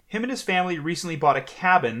 So him and his family recently bought a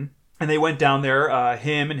cabin, and they went down there.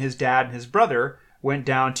 Him and his dad and his brother went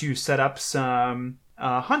down to set up some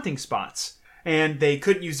hunting spots. And they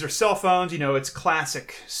couldn't use their cell phones. You know, it's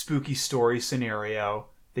classic spooky story scenario.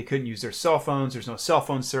 They couldn't use their cell phones. There's no cell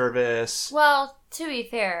phone service. Well, to be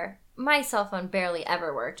fair, my cell phone barely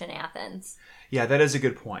ever worked in Athens. Yeah, that is a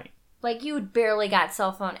good point. Like, you barely got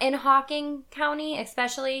cell phone. In Hocking County,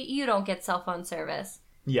 especially, you don't get cell phone service.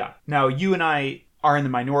 Yeah. Now, you and I are in the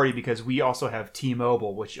minority because we also have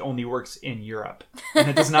T-Mobile, which only works in Europe. And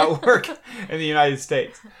it does not work in the United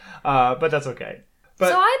States. But that's okay. But,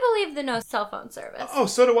 so I believe the no cell phone service. Oh,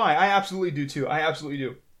 so do I. I absolutely do, too. I absolutely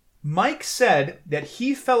do. Mike said that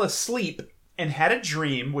he fell asleep and had a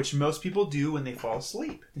dream, which most people do when they fall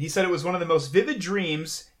asleep. And he said it was one of the most vivid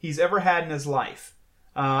dreams he's ever had in his life.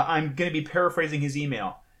 I'm going to be paraphrasing his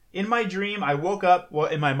email. In my dream, I woke up, well,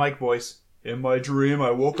 in my Mike voice, in my dream,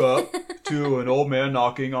 I woke up to an old man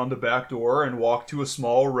knocking on the back door and walked to a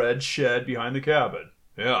small red shed behind the cabin.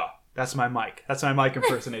 Yeah, that's my Mike. That's my Mike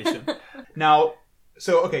impersonation. Now,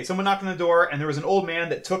 someone knocked on the door, and there was an old man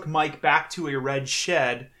that took Mike back to a red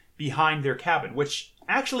shed behind their cabin, which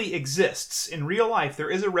actually exists. In real life,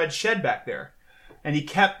 there is a red shed back there. And he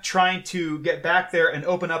kept trying to get back there and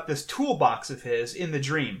open up this toolbox of his in the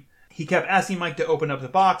dream. He kept asking Mike to open up the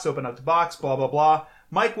box, blah, blah, blah.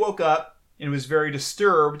 Mike woke up and was very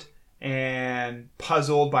disturbed and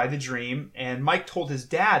puzzled by the dream. And Mike told his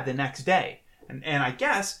dad the next day. And I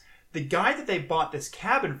guess the guy that they bought this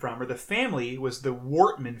cabin from, or the family, was the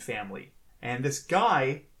Wortman family. And this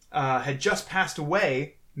guy had just passed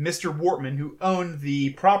away, Mr. Wortman, who owned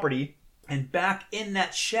the property. And back in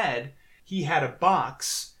that shed, he had a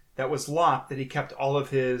box that was locked that he kept all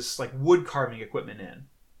of his like wood carving equipment in,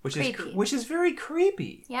 which is very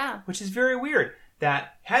creepy. Yeah. Which is very weird.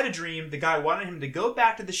 That had a dream. The guy wanted him to go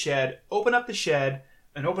back to the shed, open up the shed,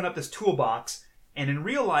 and open up this toolbox. And in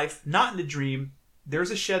real life, not in the dream,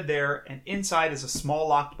 there's a shed there, and inside is a small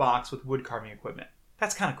locked box with wood carving equipment.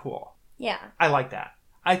 That's kind of cool. Yeah. I like that.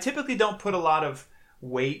 I typically don't put a lot of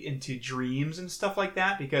weight into dreams and stuff like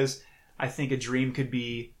that because I think a dream could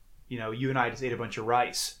be, you know, you and I just ate a bunch of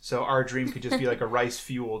rice. So our dream could just be like a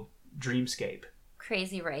rice-fueled dreamscape.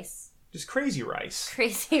 Crazy rice. Just crazy rice.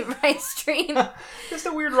 Crazy rice dream. Just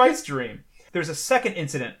a weird rice dream. There's a second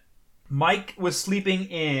incident. Mike was sleeping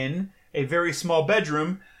in a very small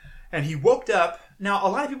bedroom, and he woke up. Now, a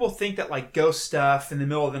lot of people think that like ghost stuff in the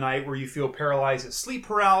middle of the night where you feel paralyzed is sleep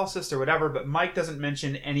paralysis or whatever, but Mike doesn't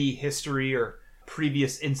mention any history or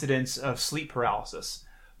previous incidents of sleep paralysis.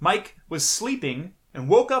 Mike was sleeping and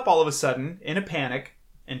woke up all of a sudden in a panic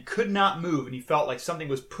and could not move, and he felt like something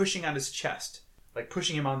was pushing on his chest, like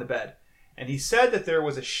pushing him on the bed. And he said that there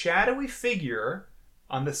was a shadowy figure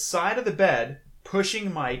on the side of the bed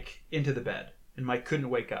pushing Mike into the bed, and Mike couldn't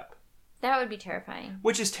wake up. That would be terrifying.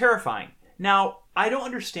 Which is terrifying. Now, I don't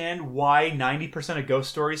understand why 90% of ghost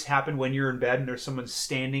stories happen when you're in bed and there's someone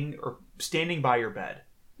standing by your bed.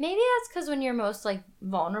 Maybe that's because when you're most, like,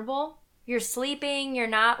 vulnerable, you're sleeping, you're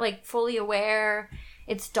not, like, fully aware,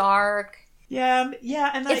 it's dark. Yeah,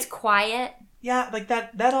 and it's quiet. Yeah, like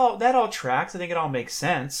that all tracks. I think it all makes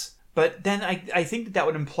sense. But then I think that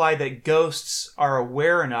would imply that ghosts are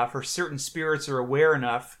aware enough, or certain spirits are aware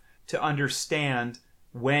enough to understand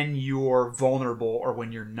when you're vulnerable or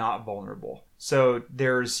when you're not vulnerable. So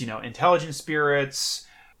there's, intelligent spirits,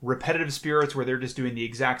 repetitive spirits where they're just doing the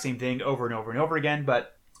exact same thing over and over and over again.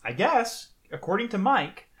 But I guess, according to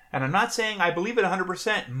Mike, and I'm not saying I believe it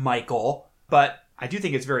 100%, Michael, but I do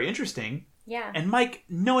think it's very interesting. Yeah. And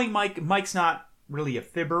knowing Mike's not really a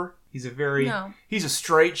fibber. He's a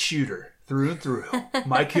straight shooter through and through.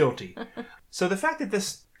 Mike Hilty. So the fact that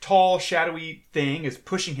this tall, shadowy thing is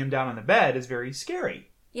pushing him down on the bed is very scary.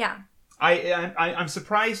 Yeah. I'm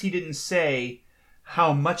surprised he didn't say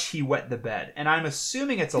how much he wet the bed. And I'm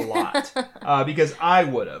assuming it's a lot because I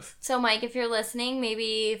would have. So, Mike, if you're listening,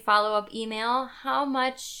 maybe follow-up email. How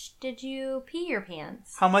much did you pee your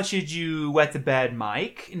pants? How much did you wet the bed,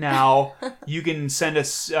 Mike? Now, you can send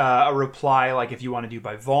us a reply, like if you want to do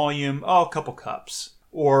by volume, a couple cups.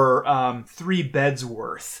 Or 3 beds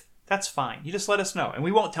worth. That's fine. You just let us know. And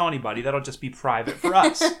we won't tell anybody. That'll just be private for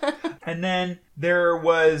us. And then there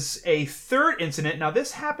was a third incident. Now,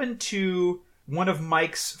 this happened to one of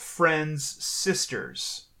Mike's friend's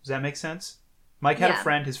sisters. Does that make sense? Mike had a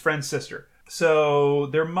friend, his friend's sister. So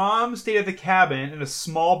their mom stayed at the cabin in a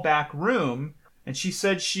small back room, and she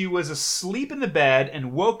said she was asleep in the bed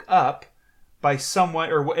and woke up by someone,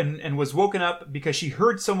 and was woken up because she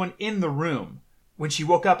heard someone in the room. When she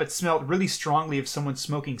woke up, it smelled really strongly of someone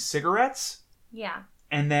smoking cigarettes. Yeah.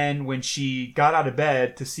 And then when she got out of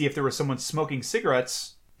bed to see if there was someone smoking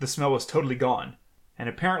cigarettes, the smell was totally gone. And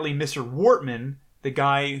apparently Mr. Wortman, the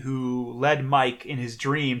guy who led Mike in his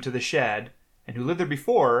dream to the shed, and who lived there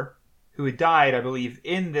before, who had died, I believe,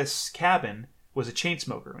 in this cabin, was a chain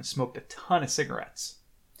smoker and smoked a ton of cigarettes.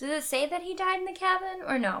 Does it say that he died in the cabin,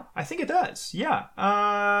 or no? I think it does, yeah.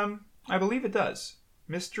 I believe it does.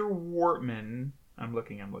 Mr. Wortman... I'm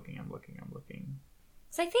looking.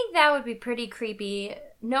 So I think that would be pretty creepy,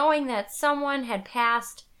 knowing that someone had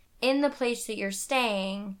passed in the place that you're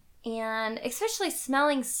staying, and especially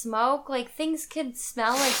smelling smoke. Like, things could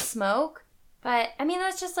smell like smoke. But, I mean,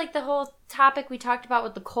 that's just like the whole topic we talked about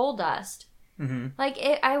with the coal dust. Mm-hmm. Like,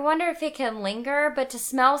 I wonder if it can linger, but to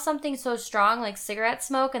smell something so strong like cigarette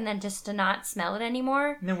smoke and then just to not smell it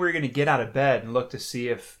anymore. And then we're going to get out of bed and look to see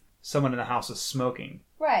if someone in the house is smoking.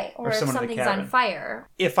 Right, or if something's on fire.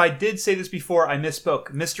 If I did say this before, I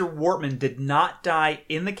misspoke. Mr. Wortman did not die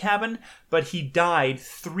in the cabin, but he died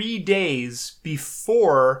 3 days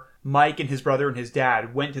before Mike and his brother and his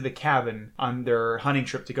dad went to the cabin on their hunting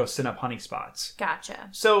trip to go set up hunting spots. Gotcha.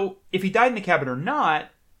 So if he died in the cabin or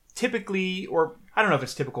not, typically, or I don't know if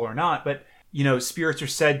it's typical or not, but spirits are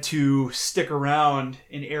said to stick around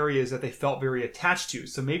in areas that they felt very attached to.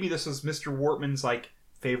 So maybe this was Mr. Wortman's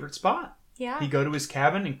favorite spot. Yeah. He'd go to his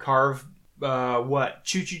cabin and carve,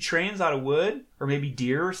 choo-choo trains out of wood? Or maybe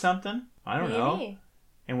deer or something? I don't know.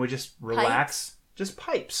 And would just relax. Pipes? Just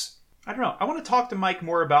pipes. I don't know. I want to talk to Mike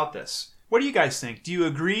more about this. What do you guys think? Do you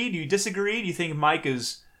agree? Do you disagree? Do you think Mike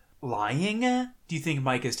is lying? Do you think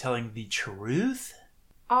Mike is telling the truth?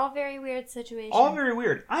 All very weird situations. All very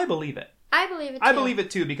weird. I believe it. I believe it too. I believe it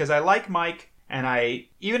too because I like Mike, and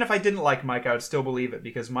even if I didn't like Mike, I would still believe it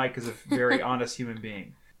because Mike is a very honest human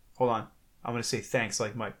being. Hold on. I'm going to say thanks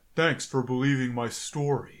like Mike. Thanks for believing my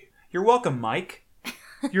story. You're welcome, Mike.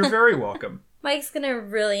 You're very welcome. Mike's going to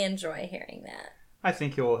really enjoy hearing that. I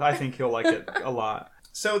think he'll like it a lot.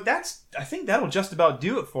 So I think that'll just about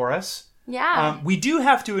do it for us. Yeah. We do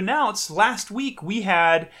have to announce, last week we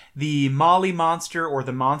had the Molly Monster or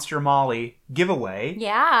the Monster Molly giveaway.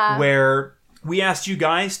 Yeah. Where we asked you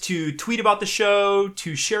guys to tweet about the show,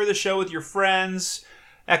 to share the show with your friends,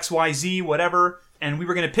 XYZ, whatever. And we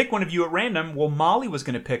were going to pick one of you at random. Well, Molly was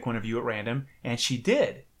going to pick one of you at random, and she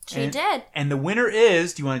did. She did. And the winner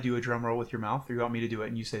is... Do you want to do a drum roll with your mouth, or you want me to do it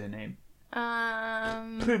and you say the name?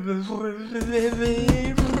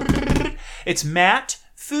 It's Matt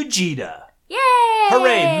Fujita. Yay!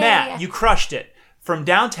 Hooray, Matt, you crushed it. From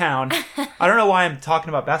downtown. I don't know why I'm talking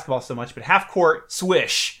about basketball so much, but half court,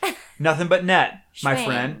 swish. Nothing but net, my Swing.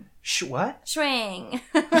 friend. What? Swing.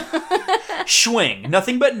 Swing.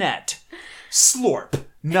 Nothing but net. Slorp.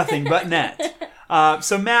 Nothing but net.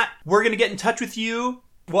 So, Matt, we're going to get in touch with you.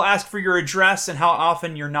 We'll ask for your address and how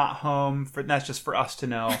often you're not home. That's just for us to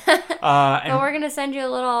know. And we're going to send you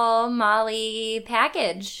a little Molly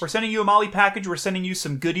package. We're sending you a Molly package. We're sending you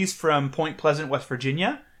some goodies from Point Pleasant, West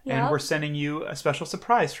Virginia. Yep. And we're sending you a special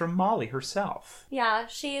surprise from Molly herself. Yeah,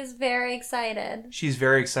 she is very excited. She's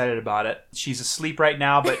very excited about it. She's asleep right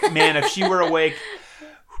now, but man, if she were awake,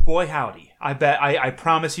 boy howdy. I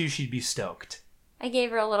promise you she'd be stoked. I gave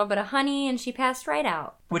her a little bit of honey and she passed right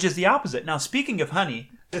out. Which is the opposite. Now, speaking of honey,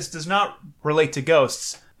 this does not relate to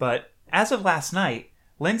ghosts, but as of last night,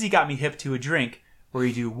 Lindsay got me hip to a drink where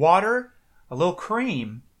you do water, a little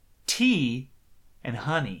cream, tea, and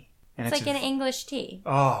honey. And It's like an English tea.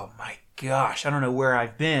 Oh my gosh, I don't know where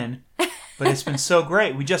I've been, but it's been so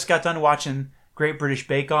great. We just got done watching Great British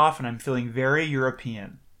Bake Off, and I'm feeling very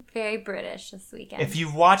European. Very British this weekend. If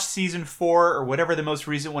you've watched season 4 or whatever the most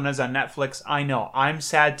recent one is on Netflix, I know. I'm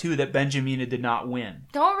sad too that Benjamina did not win.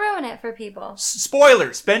 Don't ruin it for people.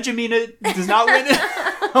 Spoilers! Benjamina does not win it.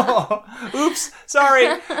 Oh, oops, sorry.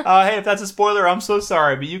 Hey, if that's a spoiler, I'm so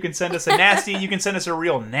sorry. But you can send us a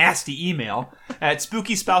real nasty email at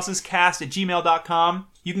spookyspousescast@gmail.com.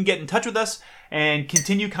 You can get in touch with us and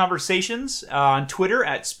continue conversations on Twitter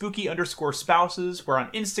at spooky_spouses. We're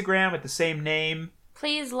on Instagram at the same name.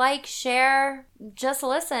 Please like, share, just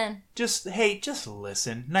listen. Just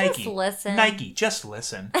listen. Nike. Just listen. Nike, just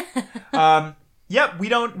listen. Yep, we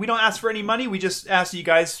don't ask for any money. We just ask that you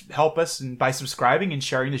guys help us by subscribing and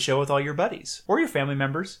sharing the show with all your buddies or your family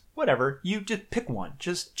members. Whatever. You just pick one.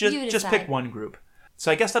 Just pick one group.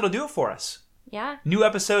 So I guess that'll do it for us. Yeah. New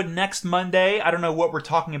episode next Monday. I don't know what we're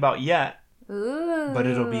talking about yet. Ooh. But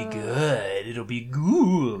it'll be good. It'll be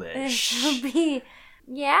ghoulish. It'll be...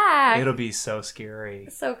 Yeah. It'll be so scary.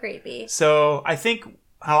 So creepy. So I think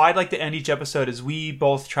how I'd like to end each episode is we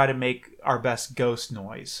both try to make our best ghost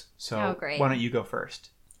noise. So great. Why don't you go first?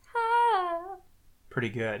 Ah. Pretty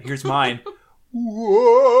good. Here's mine.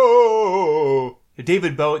 Whoa.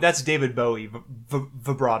 David Bowie. That's David Bowie.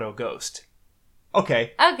 Vibrato ghost.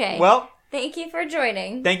 Okay. Okay. Well. Thank you for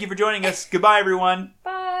joining. Thank you for joining us. Goodbye, everyone.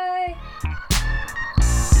 Bye.